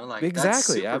 Exactly, that's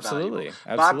super absolutely.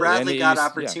 Valuable. Bob Bradley got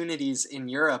opportunities in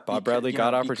Europe. Bob Bradley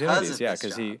got opportunities,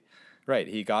 because he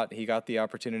got the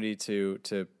opportunity to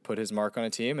put his mark on a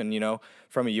team, and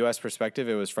from a U.S. perspective,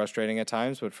 it was frustrating at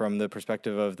times, but from the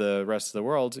perspective of the rest of the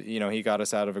world, he got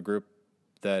us out of a group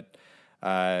that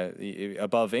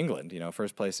above England,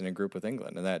 first place in a group with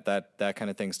England, and that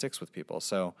kind of thing sticks with people.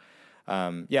 So.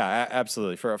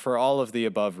 Absolutely. For all of the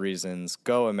above reasons,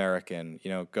 go American.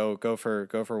 Go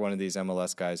for one of these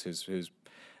MLS guys who's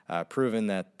proven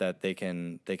that they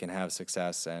can have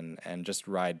success and just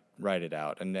ride it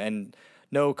out. And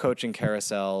no coaching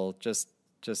carousel. Just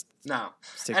No.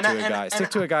 stick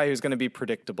to a guy who's going to be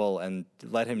predictable and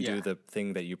let him do the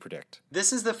thing that you predict.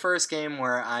 This is the first game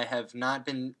where I have not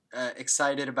been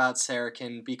excited about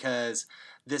Sorokin because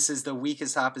this is the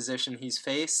weakest opposition he's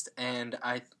faced, and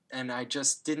I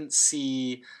just didn't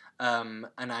see an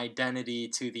identity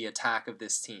to the attack of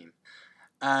this team.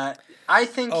 I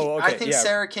think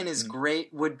Sorokin is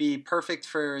great. Would be perfect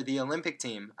for the Olympic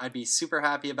team. I'd be super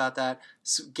happy about that.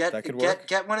 So get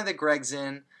one of the Gregs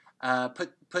in.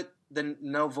 Put the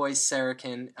no voice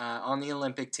Sorokin on the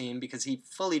Olympic team because he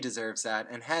fully deserves that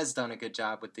and has done a good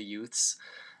job with the youths.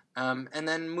 And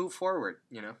then move forward.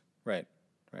 Right.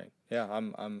 Yeah,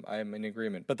 I'm in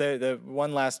agreement. But the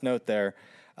one last note there,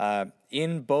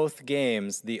 in both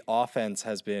games, the offense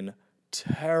has been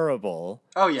terrible.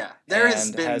 Oh yeah, there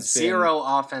has been zero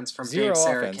offense from Dave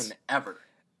Sorokin ever.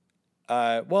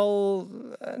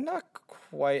 Not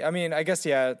quite. I mean, I guess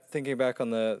thinking back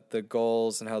on the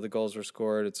goals and how the goals were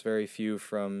scored, it's very few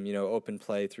from open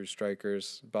play through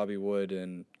strikers, Bobby Wood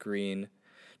and Green.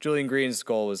 Julian Green's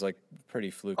goal was like pretty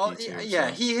fluky too.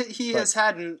 Yeah, so.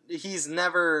 He's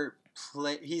never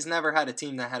had a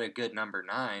team that had a good number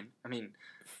 9. I mean,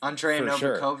 Andrei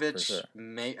Novakovic. Sure.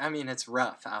 It's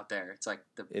rough out there. It's like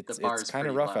the bar's kind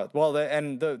of pretty rough low. out. Well,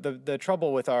 the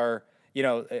trouble with our,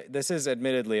 this is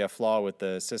admittedly a flaw with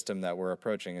the system that we're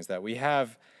approaching, is that we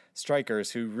have strikers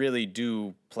who really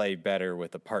do play better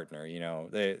with a partner.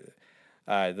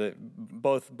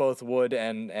 Both Wood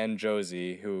and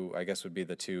Josie, who I guess would be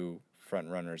the two front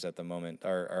runners at the moment,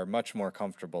 are much more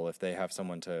comfortable if they have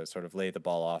someone to sort of lay the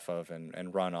ball off of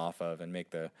and run off of and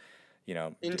make the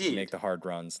make the hard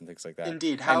runs and things like that.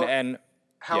 Indeed.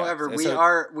 However,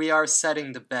 we are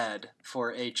setting the bed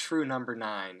for a true number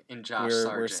 9 in Josh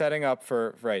Sargent. We're setting up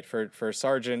for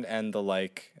Sargent and the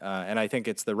like, and I think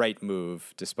it's the right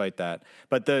move despite that.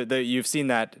 But you've seen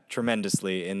that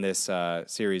tremendously in this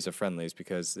series of friendlies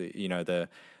because the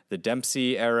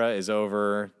Dempsey era is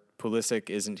over. Pulisic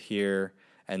isn't here,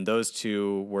 and those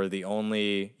two were the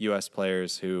only U.S.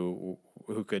 players who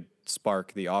could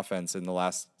spark the offense in the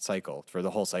last cycle for the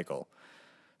whole cycle.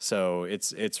 So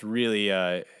it's really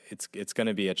it's going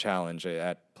to be a challenge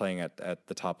at playing at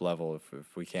the top level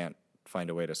if we can't find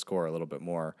a way to score a little bit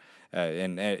more.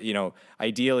 And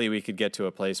ideally we could get to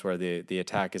a place where the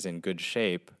attack is in good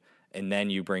shape, and then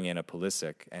you bring in a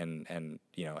Pulisic and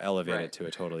elevate it to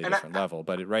a totally different level.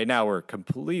 But right now we're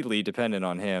completely dependent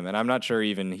on him, and I'm not sure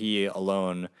even he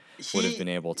alone would have been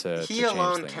able to. He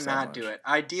alone cannot do it.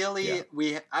 Ideally,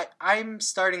 I'm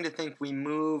starting to think we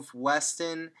move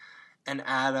Weston and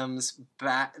Adams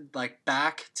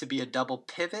back to be a double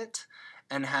pivot,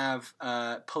 and have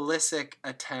Pulisic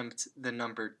attempt the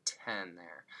number 10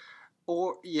 there,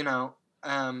 or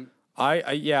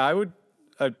I would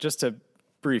just to.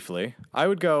 Briefly, I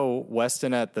would go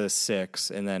Weston at the 6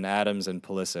 and then Adams and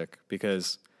Pulisic,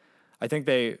 because I think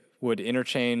they would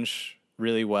interchange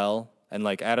really well. And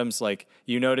Adams,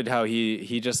 you noted how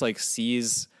he just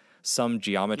sees some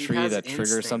geometry that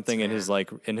triggers something in his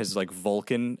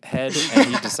Vulcan head,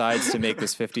 and he decides to make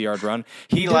this 50-yard run.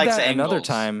 He did likes that angles. Another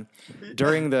time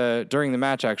during the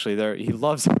match. Actually, he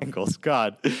loves angles.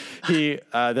 God,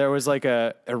 there was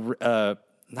a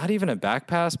not even a back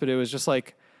pass, but it was just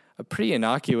a pretty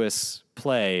innocuous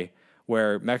play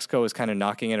where Mexico was kind of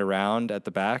knocking it around at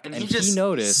the back, and he just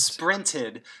noticed,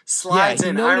 slides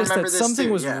in. He noticed that something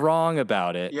was wrong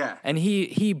about it. Yeah, and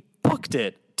he booked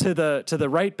it to the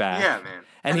right back. Yeah, man,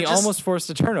 and he almost forced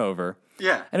a turnover.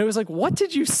 Yeah, and it was what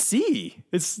did you see?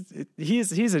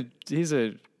 He's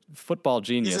a football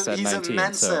genius at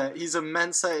 19. He's a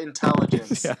Mensa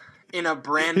intelligence in a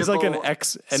brandable. He's like an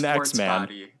X-Man.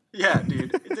 Body. Yeah,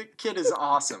 dude, the kid is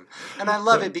awesome, and I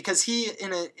love it because he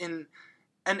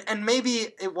and maybe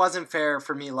it wasn't fair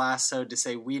for me last so to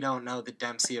say we don't know the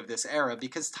Dempsey of this era,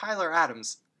 because Tyler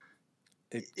Adams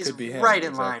is right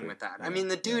in line with that. Yeah, I mean,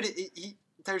 the dude,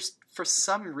 there's for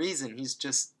some reason he's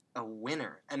just a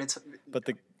winner, and it's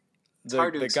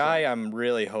hard to the guy I'm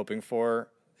really hoping for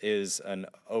is an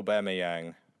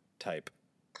Aubameyang type,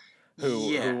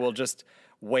 who will just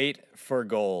wait for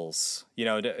goals.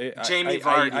 Jamie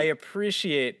Vardy. I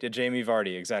appreciate Jamie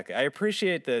Vardy, exactly. I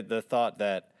appreciate the thought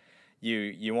that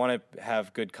you want to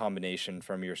have good combination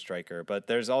from your striker, but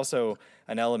there's also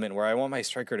an element where I want my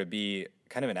striker to be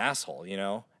kind of an asshole,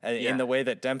 in the way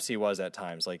that Dempsey was at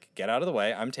times. Get out of the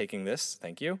way, I'm taking this,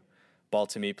 thank you. Ball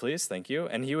to me, please, thank you.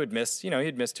 And he would miss,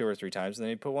 he'd miss 2 or 3 times, and then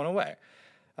he'd put one away.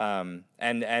 And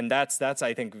that's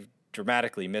I think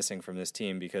dramatically missing from this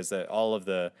team, because all of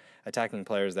the attacking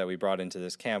players that we brought into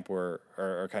this camp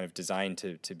are kind of designed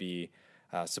to be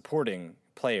supporting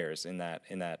players in that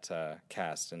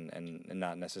cast and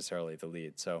not necessarily the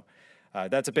lead. So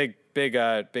that's a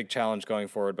big challenge going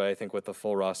forward. But I think with the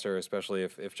full roster, especially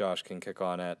if Josh can kick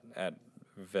on at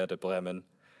Werder Bremen,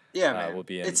 man, we'll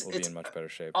be in much better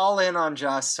shape. All in on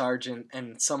Josh Sargent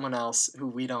and someone else who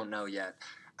we don't know yet.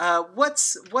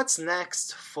 What's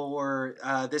next for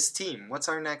this team? What's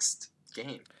our next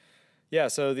game? Yeah,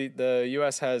 so the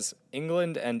U.S. has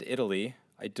England and Italy.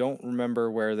 I don't remember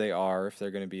where they are, if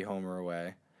they're going to be home or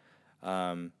away,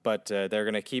 but they're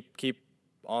going to keep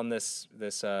on this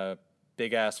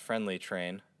big ass friendly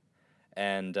train,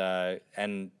 and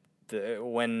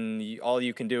when all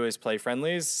you can do is play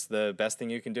friendlies, the best thing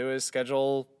you can do is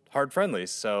schedule hard friendlies.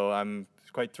 So I'm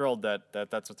quite thrilled that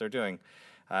that's what they're doing.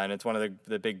 And it's one of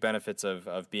the big benefits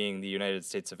of being the United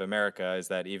States of America, is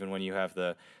that even when you have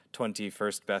the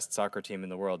 21st best soccer team in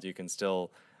the world, you can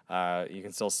still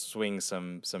swing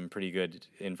some pretty good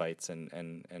invites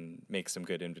and make some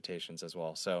good invitations as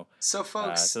well. So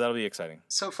folks, so that'll be exciting.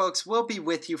 So folks, we'll be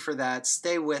with you for that.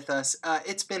 Stay with us.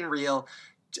 It's been real.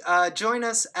 Join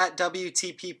us at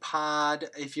WTP Pod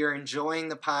if you're enjoying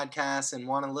the podcast and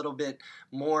want a little bit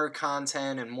more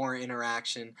content and more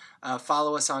interaction.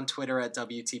 Follow us on Twitter at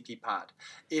WTP Pod.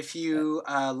 If you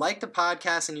like the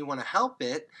podcast and you want to help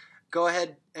it, go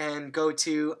ahead and go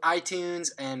to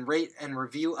iTunes and rate and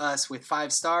review us with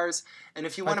 5 stars. And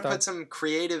if you want to put some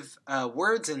creative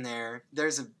words in there,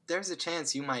 there's a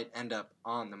chance you might end up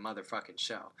on the motherfucking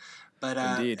show. But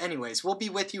anyways, we'll be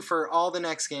with you for all the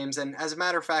next games. And as a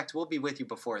matter of fact, we'll be with you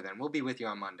before then. We'll be with you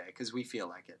on Monday because we feel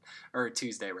like it. Or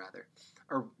Tuesday, rather.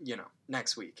 Or,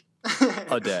 next week.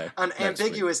 A day. An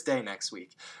ambiguous day next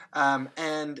week.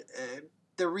 And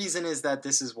the reason is that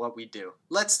this is what we do.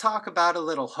 Let's talk about a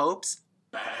little hopes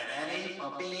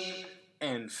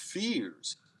and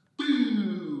fears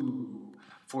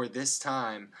for this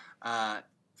time.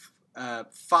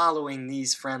 Following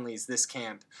these friendlies, this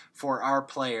camp, for our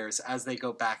players as they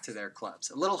go back to their clubs.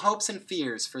 A little hopes and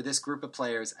fears for this group of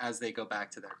players as they go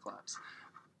back to their clubs.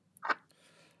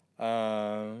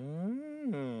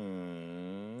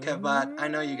 Kevbot, I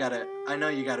know you got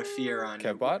a fear on you.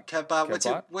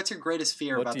 Kevbot, what's your greatest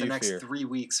fear about the next 3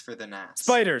 weeks for the Nats?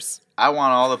 Spiders. I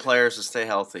want all the players to stay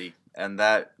healthy, and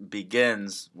that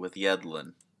begins with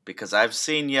Yedlin, because I've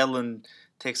seen Yedlin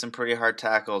take some pretty hard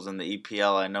tackles in the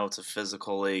EPL. I know it's a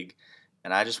physical league,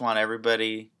 and I just want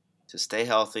everybody to stay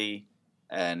healthy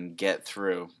and get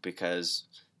through, because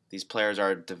these players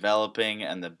are developing,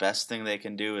 and the best thing they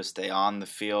can do is stay on the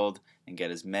field and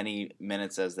get as many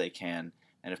minutes as they can.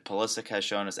 And if Pulisic has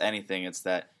shown us anything, it's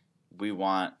that we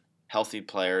want healthy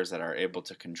players that are able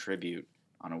to contribute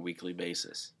on a weekly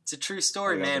basis. It's a true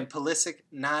story, man. Pulisic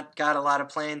not got a lot of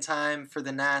playing time for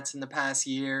the Nats in the past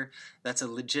year. That's a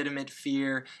legitimate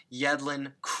fear.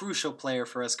 Yedlin, crucial player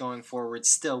for us going forward.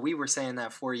 Still, we were saying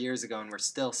that 4 years ago, and we're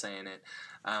still saying it.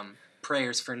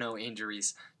 Prayers for no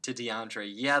injuries to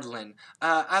DeAndre Yedlin.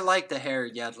 I like the hair,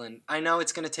 Yedlin. I know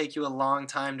it's going to take you a long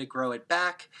time to grow it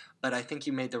back, but I think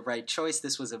you made the right choice.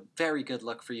 This was a very good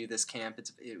look for you this camp.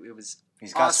 It was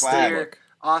He's got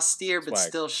austere, but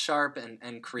still sharp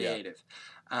and creative.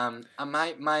 Yeah.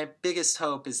 My biggest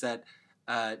hope is that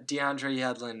DeAndre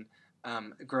Yedlin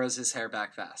grows his hair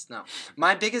back fast. No,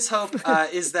 my biggest hope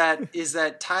is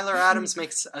that Tyler Adams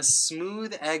makes a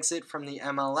smooth exit from the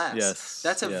MLS. Yes,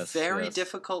 that's a very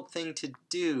difficult thing to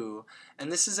do,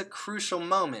 and this is a crucial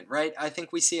moment, right? I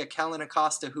think we see a Kellen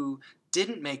Acosta who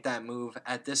didn't make that move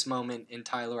at this moment in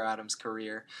Tyler Adams'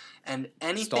 career, and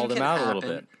anything can happen. A little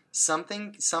bit.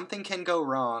 Something can go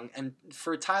wrong, and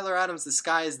for Tyler Adams, the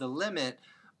sky is the limit.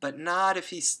 But not if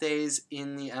he stays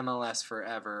in the MLS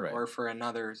forever or for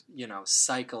another,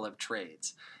 cycle of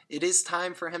trades. It is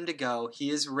time for him to go. He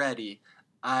is ready.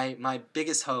 My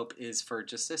biggest hope is for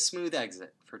just a smooth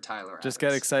exit for Tyler Adams. Just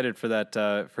get excited for that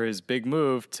for his big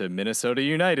move to Minnesota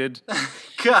United.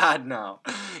 God no.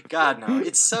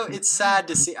 It's sad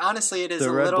to see. Honestly, it is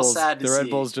a little sad to see. The Red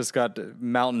Bulls just got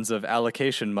mountains of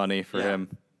allocation money for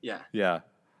him. Yeah.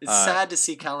 It's sad to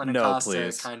see Kellen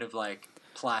Acosta kind of like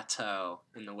plateau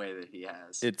in the way that he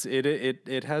has.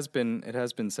 It has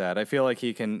been sad. I feel like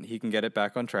he can get it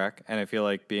back on track, and I feel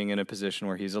like being in a position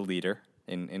where he's a leader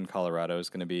in Colorado is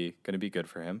going to be good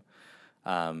for him.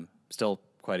 Still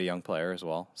quite a young player as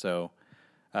well. So,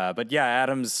 but yeah,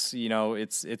 Adams,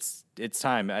 it's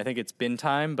time. I think it's been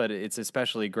time, but it's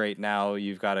especially great now.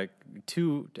 You've got I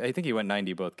think he went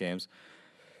 90 both games.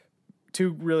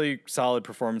 2 really solid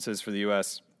performances for the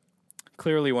U.S.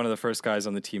 clearly one of the first guys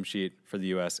on the team sheet for the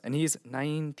U.S., and he's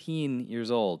 19 years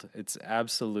old. It's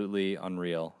absolutely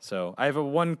unreal. So I have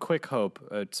one quick hope,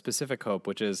 a specific hope,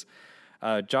 which is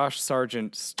Josh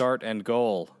Sargent start and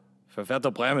goal for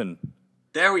Werder Bremen.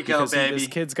 There we go, because baby. This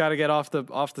kid's got to get off the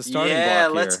starting block Yeah, here.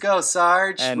 let's go,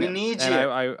 Sarge. And, we need you.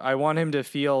 I want him to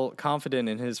feel confident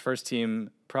in his first team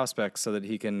prospects so that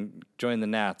he can join the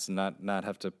Nats and not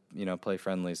have to play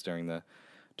friendlies during the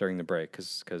break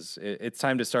because it's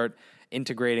time to start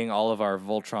integrating all of our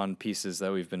Voltron pieces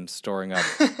that we've been storing up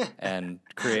and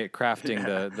crafting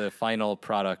the final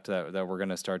product that we're going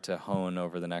to start to hone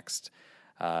over the next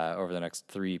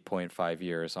 3.5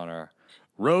 years on our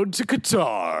road to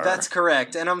Qatar. That's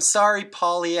correct. And I'm sorry,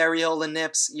 Paulie Areola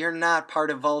Nips, you're not part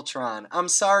of Voltron. I'm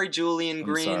sorry, Julian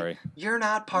Green. Sorry. You're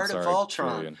not part of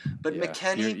Voltron. Julian. But yeah.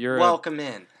 McKenny, you're welcome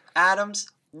in. Adams,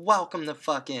 welcome the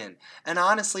fuck in. And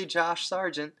honestly, Josh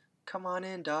Sargent, come on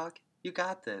in, dog. You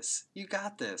got this. You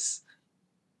got this.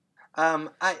 I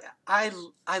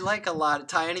like a lot.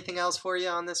 Ty, anything else for you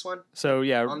on this one? So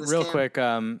yeah, real quick.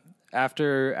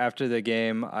 After the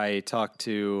game, I talked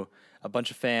to a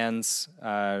bunch of fans,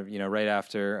 right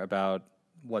after about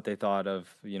what they thought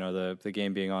of the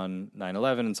game being on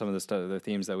 9/11 and some of the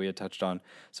themes that we had touched on.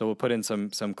 So we'll put in some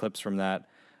clips from that.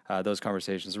 Those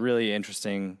conversations, really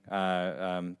interesting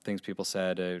things people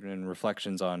said and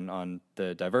reflections on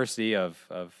the diversity of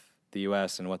the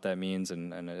U.S. and what that means,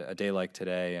 and a day like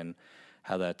today, and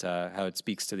how it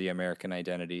speaks to the American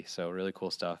identity. So really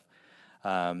cool stuff.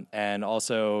 And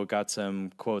also got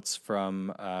some quotes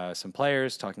from some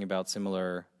players talking about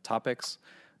similar topics.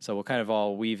 So we'll kind of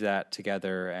all weave that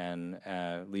together and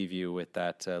leave you with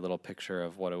that little picture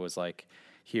of what it was like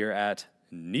here at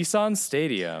Nissan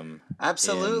Stadium.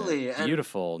 Absolutely. In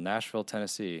beautiful Nashville,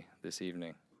 Tennessee this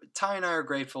evening. Ty and I are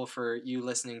grateful for you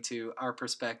listening to our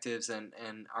perspectives and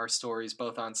our stories,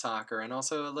 both on soccer and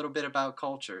also a little bit about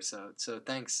culture. So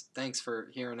thanks for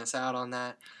hearing us out on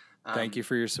that. Thank you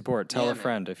for your support. Tell a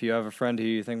friend. If you have a friend who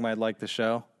you think might like the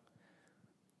show,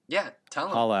 tell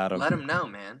him. Holla at him. Let him know,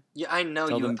 man. Yeah, I know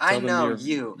tell you. Them, I know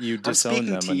you. You I'm disown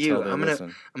speaking them to until you. they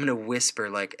listen. I'm gonna whisper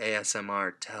like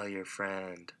ASMR. Tell your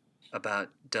friend about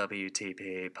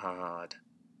WTP Pod.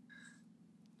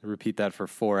 Repeat that for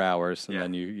 4 hours, and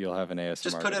then you'll have an ASMR.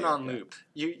 Just put it video. on loop.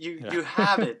 You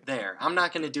have it there. I'm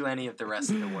not going to do any of the rest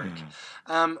of the work.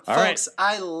 Folks, right.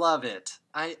 I love it.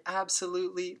 I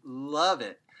absolutely love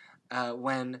it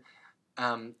when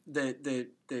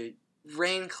the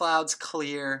rain clouds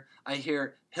clear. I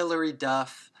hear Hillary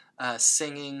Duff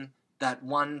singing that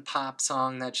one pop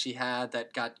song that she had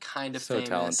that got kind of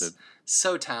famous.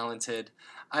 So talented.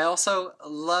 I also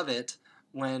love it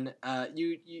when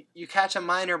you catch a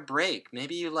minor break.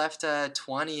 Maybe you left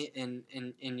 20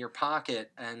 in your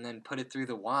pocket and then put it through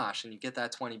the wash and you get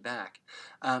that 20 back.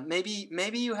 Maybe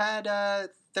you had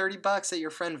 $30 that your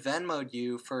friend Venmo'd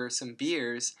you for some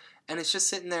beers and it's just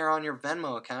sitting there on your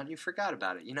Venmo account and you forgot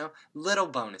about it. Little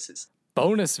bonuses.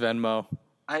 Bonus Venmo.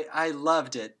 I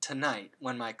loved it tonight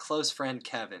when my close friend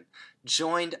Kevin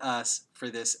joined us for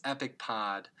this epic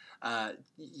pod.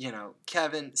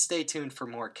 Kevin, stay tuned for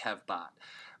more KevBot.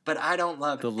 But I don't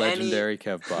love the legendary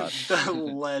KevBot.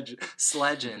 The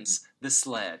Sledgens, the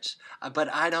sledge.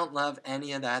 But I don't love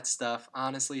any of that stuff,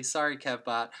 honestly. Sorry,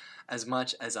 KevBot, as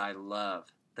much as I love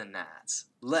the Nats.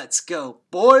 Let's go,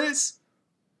 boys!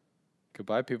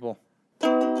 Goodbye, people.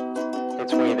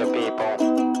 It's we the people.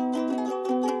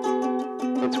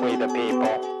 It's we the people.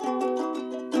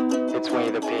 It's we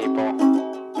the people.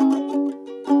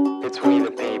 It's we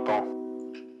the people.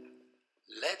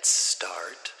 Let's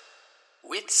start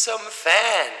with some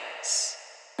fans.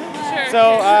 Sure.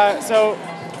 So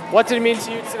what did it mean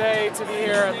to you today to be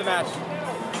here at the match?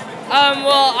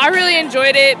 Well, I really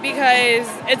enjoyed it because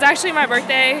it's actually my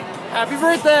birthday. Happy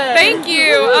birthday! Thank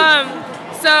you.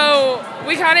 So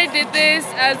we kind of did this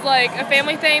as like a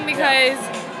family thing because,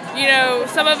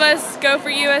 some of us go for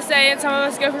USA and some of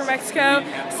us go for Mexico.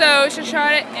 So to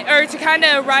kind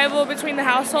of rival between the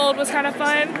household was kind of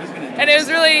fun. And it was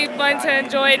really fun to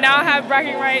enjoy. Now I have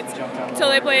bragging rights until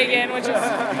they play again, which is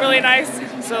really nice.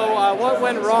 So what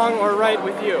went wrong or right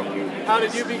with you? How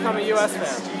did you become a U.S.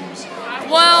 fan?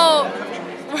 Well,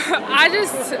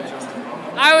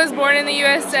 I was born in the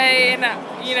USA, and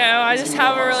I just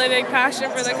have a really big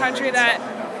passion for the country that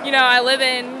I live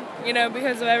in,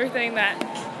 because of everything that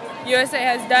USA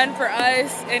has done for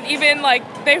us, and even like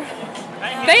they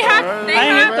have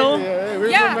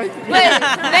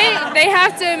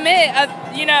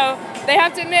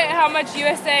to admit how much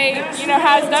USA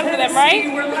has done for them, right?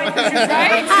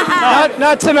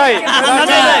 Not tonight. Not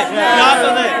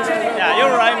tonight. Yeah,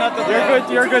 you're right not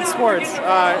to. You're good sports.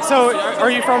 So are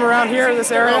you from around here,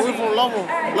 this area? No, we're from Lobo.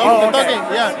 Okay. Kentucky,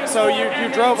 yeah. So you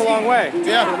drove a long way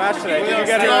Yeah. to the match today. Did you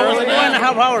get here early?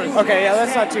 1.5 hours. Okay, yeah,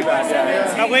 that's not too bad.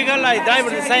 Yeah. But we got like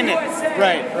divers to sign it.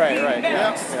 Right.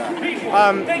 Yeah.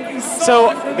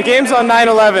 So the game's on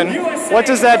 9/11. What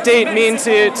does that date mean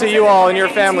to you all and your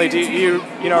family? Do you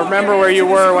remember where you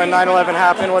were when 9/11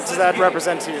 happened? What does that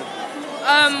represent to you?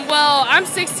 Well, I'm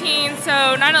 16,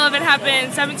 so 9/11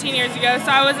 happened 17 years ago,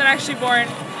 so I wasn't actually born.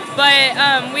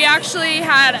 But we actually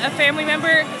had a family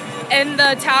member in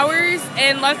the towers,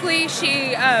 and luckily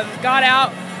she got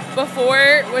out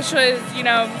before, which was,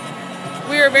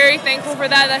 we were very thankful for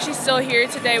that she's still here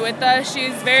today with us.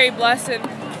 She's very blessed, and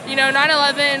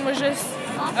 9/11 was just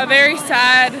a very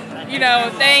sad,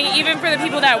 thing, even for the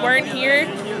people that weren't here.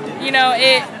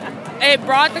 It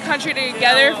brought the country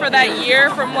together for that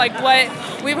year from like what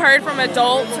we've heard from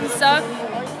adults and stuff.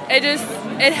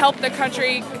 It helped the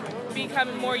country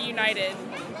become more united.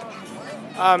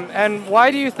 And why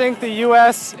do you think the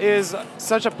U.S. is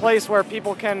such a place where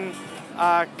people can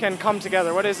come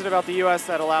together? What is it about the U.S.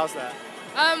 that allows that?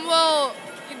 Well,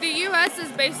 the U.S.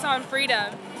 is based on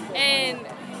freedom, and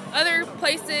other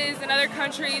places and other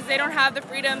countries, they don't have the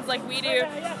freedoms like we do,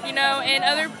 and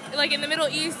like in the Middle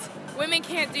East, women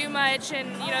can't do much, and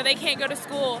they can't go to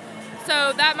school.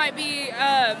 So that might be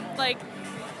like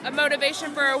a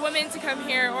motivation for a woman to come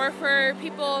here, or for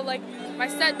people like my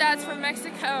stepdad's from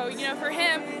Mexico. For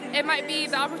him, it might be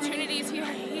the opportunities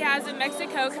he has in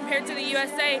Mexico compared to the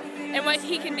USA, and what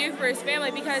he can do for his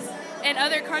family, because in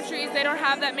other countries they don't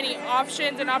have that many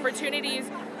options and opportunities,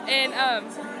 and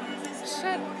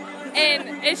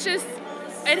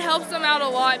it helps them out a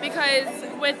lot, because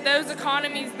with those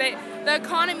economies, the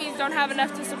economies don't have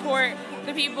enough to support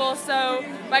the people. So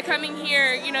by coming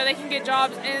here, they can get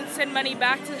jobs and send money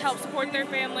back to help support their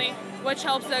family, which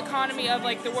helps the economy of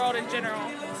like the world in general.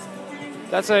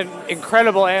 That's an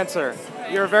incredible answer.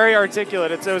 You're very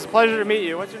articulate. It was a pleasure to meet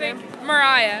you. What's your name?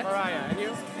 Mariah. Mariah. And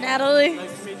you? Natalie.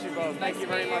 Nice to meet you both. Thank you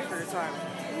very much for your time.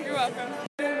 You're welcome.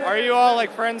 Are you all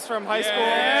like friends from high school?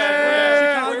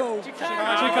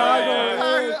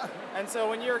 Chicago. And so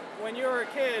when you were a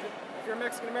kid, if you're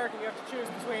Mexican American, you have to choose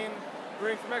between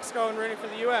rooting for Mexico and rooting for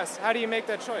the U.S. How do you make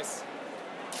that choice?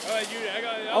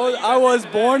 I was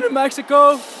born in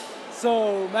Mexico,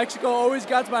 so Mexico always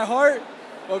got my heart.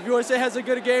 But if USA has a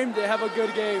good game, they have a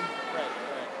good game.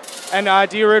 Right. And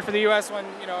do you root for the U.S. when,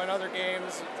 in other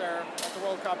games, if they're at the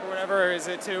World Cup or whatever, or is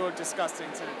it too disgusting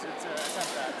to attempt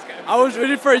that? I was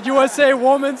rooting for USA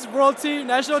Women's World Team,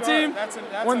 national team. That's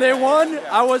when they won,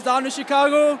 I was down in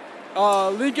Chicago,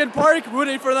 Lincoln Park,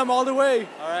 rooting for them all the way.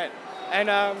 All right. And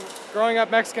growing up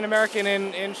Mexican American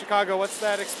in Chicago, what's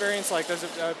that experience like? There's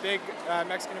a big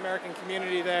Mexican American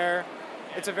community there.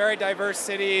 It's a very diverse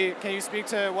city. Can you speak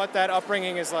to what that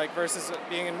upbringing is like versus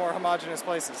being in more homogenous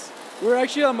places? We're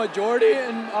actually a majority,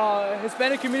 and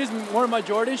Hispanic community is more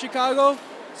majority in Chicago,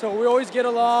 so we always get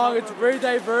along. It's very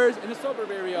diverse in the suburb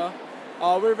area.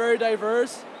 We're very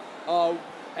diverse,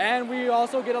 and we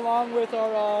also get along with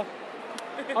our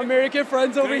American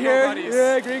friends over here. Buddies.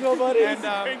 Yeah, gringo buddies.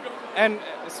 And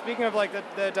speaking of like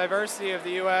the diversity of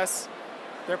the U.S.,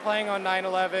 they're playing on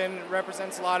 9/11.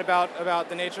 Represents a lot about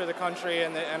the nature of the country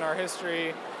and our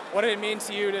history. What did it mean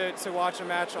to you to watch a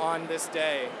match on this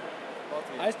day?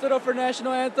 I stood up for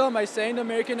national anthem. I sang the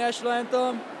American national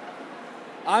anthem.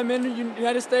 I'm in the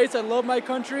United States. I love my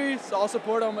country, so I'll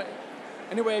support them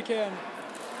any way I can.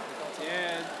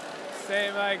 Yeah,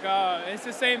 same it's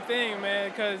the same thing, man,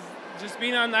 because just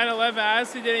being on 9/11, I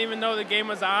honestly didn't even know the game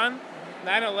was on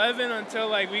 9/11 until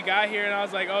like we got here, and I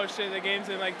was like, oh shit, the game's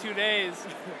in like 2 days.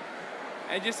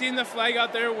 And just seeing the flag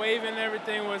out there waving and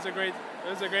everything was a great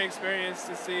experience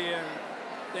to see. And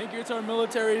thank you to our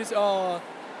military's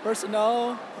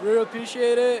personnel. Really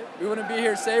appreciate it. We wouldn't be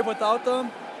here safe without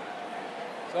them.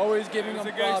 It's always giving them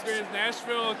props. It was a good experience.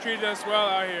 Nashville treated us well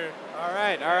out here. All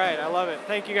right. I love it.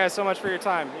 Thank you guys so much for your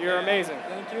time. You're amazing.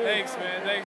 Thank you. Thanks, man.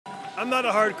 Thanks. I'm not a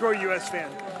hardcore U.S.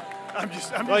 fan.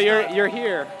 You're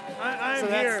here. I'm so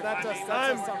here.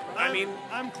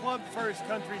 I'm club first,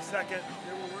 country second.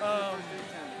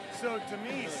 So to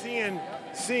me,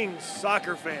 seeing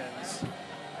soccer fans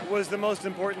was the most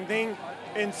important thing,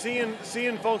 and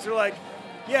seeing folks are like,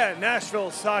 yeah,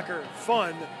 Nashville soccer,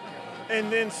 fun,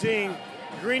 and then seeing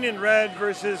green and red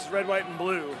versus red, white, and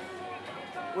blue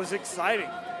was exciting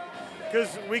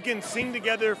because we can sing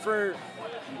together for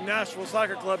Nashville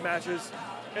Soccer Club matches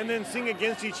and then sing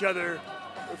against each other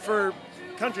for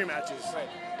country matches. Right.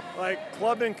 Like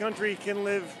club and country can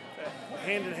live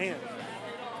hand in hand.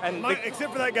 And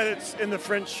except for that guy that's in the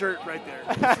French shirt right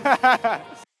there.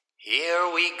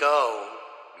 Here we go,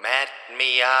 Matt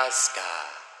Miazga.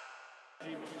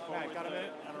 Matt, got a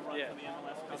minute?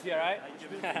 Yeah. Is he all right?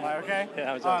 Am I okay?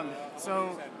 Yeah, I'm sorry.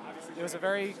 So it was a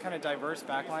very kind of diverse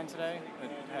backline today. It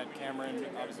had Cameron,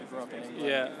 obviously grew up in England.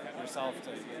 Yeah. Yourself,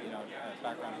 to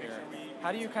background here.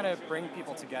 How do you kind of bring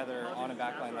people together on a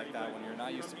backline like that when you're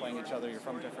not used to playing each other? You're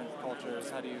from different cultures.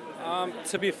 How do you?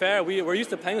 To be fair, we're used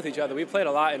to playing with each other. We played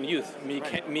a lot in youth. Me,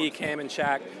 Cam, and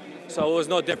Shaq. So it was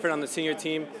no different on the senior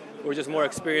team. We're just more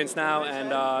experienced now,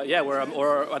 and at the end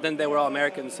of the day, we're all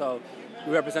Americans. So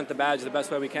we represent the badge the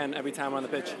best way we can every time we're on the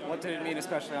pitch. What did it mean,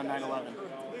 especially on 9/11?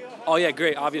 Oh yeah,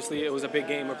 great. Obviously, it was a big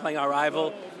game. We're playing our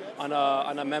rival on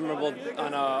a memorable,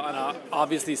 on a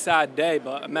obviously sad day,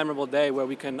 but a memorable day where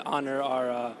we can honor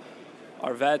our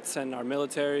vets and our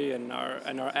military and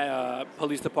our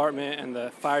police department and the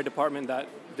fire department that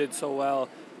did so well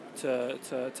to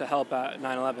help at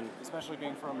 9/11. Especially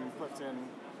being from Clifton,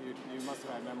 you must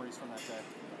have had memories from that day.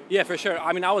 Yeah, for sure.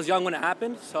 I mean, I was young when it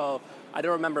happened, so I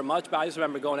don't remember much, but I just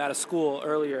remember going out of school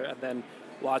earlier and then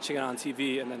watching it on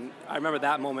TV, and then I remember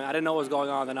that moment. I didn't know what was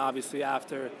going on, then obviously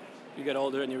after you get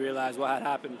older and you realize what had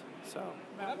happened. So.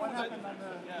 Matt, what happened on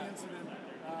the incident?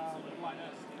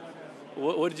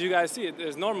 What did you guys see?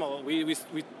 It's normal. We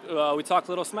talk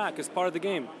a little smack. It's part of the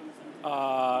game.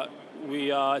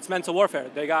 It's mental warfare.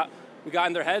 We got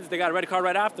in their heads. They got a red card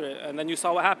right after it, and then you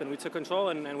saw what happened. We took control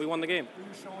and we won the game. Were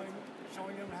you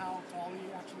showing him how tall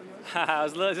he actually is? I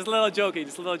was just a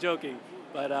little joking.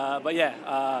 But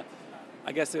yeah,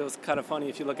 I guess it was kind of funny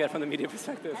if you look at it from the media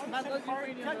perspective.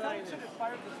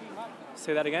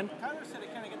 Say that again? Tyler said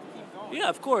it kind of get the team going. Yeah,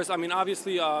 of course. I mean,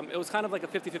 obviously, it was kind of like a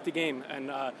 50-50 game, and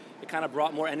it kind of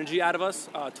brought more energy out of us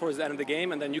towards the end of the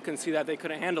game, and then you can see that they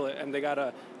couldn't handle it, and they got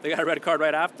a red card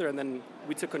right after, and then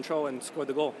we took control and scored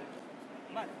the goal.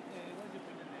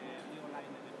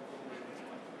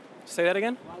 Say that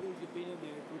again? What is your opinion of the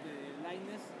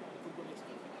Lioness Football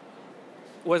Mexico?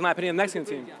 What is my opinion of the Mexican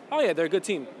team? Oh yeah, they're a good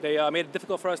team. They made it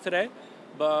difficult for us today,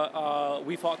 but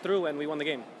we fought through and we won the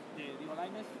game. The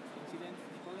Lioness incident,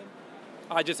 the problem?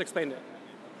 I just explained it.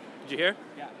 Did you hear?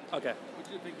 Yeah. Okay. What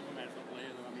do you think of him as a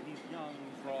player? I mean, he's young,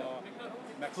 he's raw.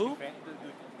 Who?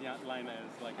 The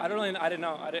Lioness, like. I didn't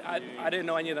know. I didn't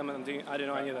know any of them on the team. I didn't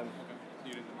know any of them. Okay.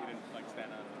 You didn't like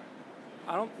stand out.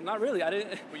 Not really. I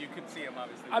didn't. Well, you could see him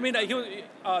obviously. I mean, he was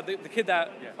the kid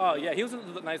that. Yeah. Oh yeah, he was a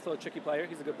nice little tricky player.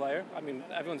 He's a good player. I mean,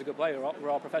 everyone's a good player. We're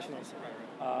all professionals.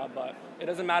 But it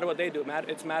doesn't matter what they do.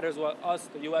 It matters what us,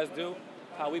 the U.S., do.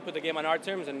 How we put the game on our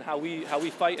terms and how we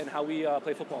fight and how we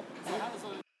play football.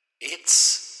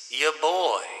 It's your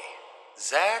boy,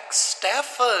 Zach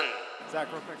Steffen.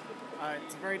 Zach, real quick.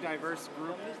 It's a very diverse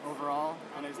group overall,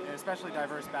 and especially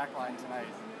diverse backline tonight.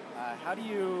 How do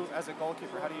you, as a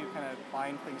goalkeeper, kind of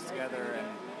bind things together and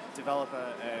develop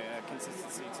a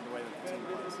consistency to the way that the team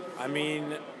plays? I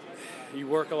mean, you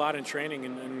work a lot in training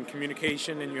and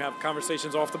communication, and you have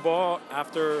conversations off the ball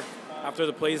after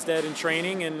the play's dead in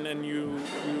training, and you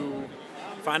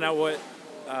find out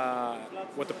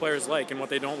what the players like and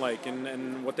what they don't like,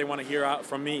 and what they want to hear out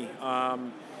from me.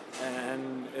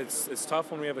 And it's tough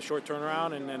when we have a short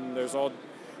turnaround, and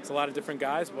it's a lot of different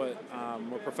guys, but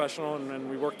we're professional and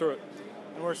we work through it.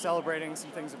 And we're celebrating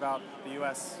some things about the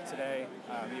U.S. today,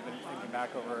 even thinking back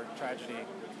over tragedy.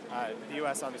 The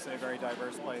U.S. obviously a very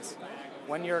diverse place.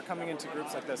 When you're coming into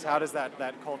groups like this, how does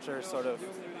that culture sort of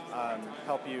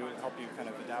help you kind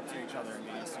of adapt to each other and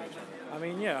get used to each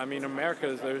other? I mean, America,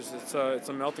 it's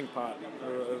a melting pot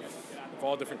of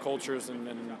all different cultures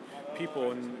and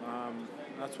people, and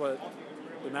that's what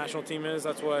the national team is.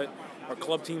 That's what our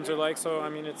club teams are like. So I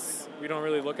mean, we don't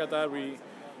really look at that. We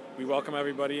welcome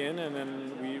everybody in, and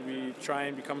then we try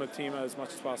and become a team as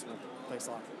much as possible. Thanks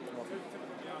a lot.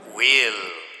 Will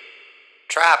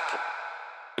Trap.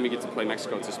 When we get to play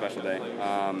Mexico, it's a special day.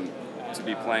 To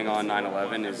be playing on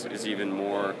 9/11 is even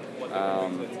more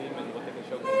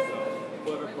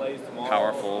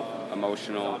powerful,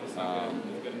 emotional,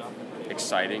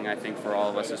 exciting, I think, for all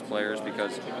of us as players,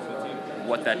 because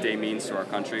what that day means to our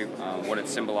country, what it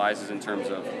symbolizes in terms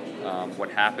of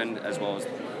what happened, as well as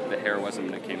the heroism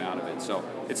that came out of it. So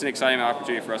it's an exciting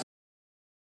opportunity for us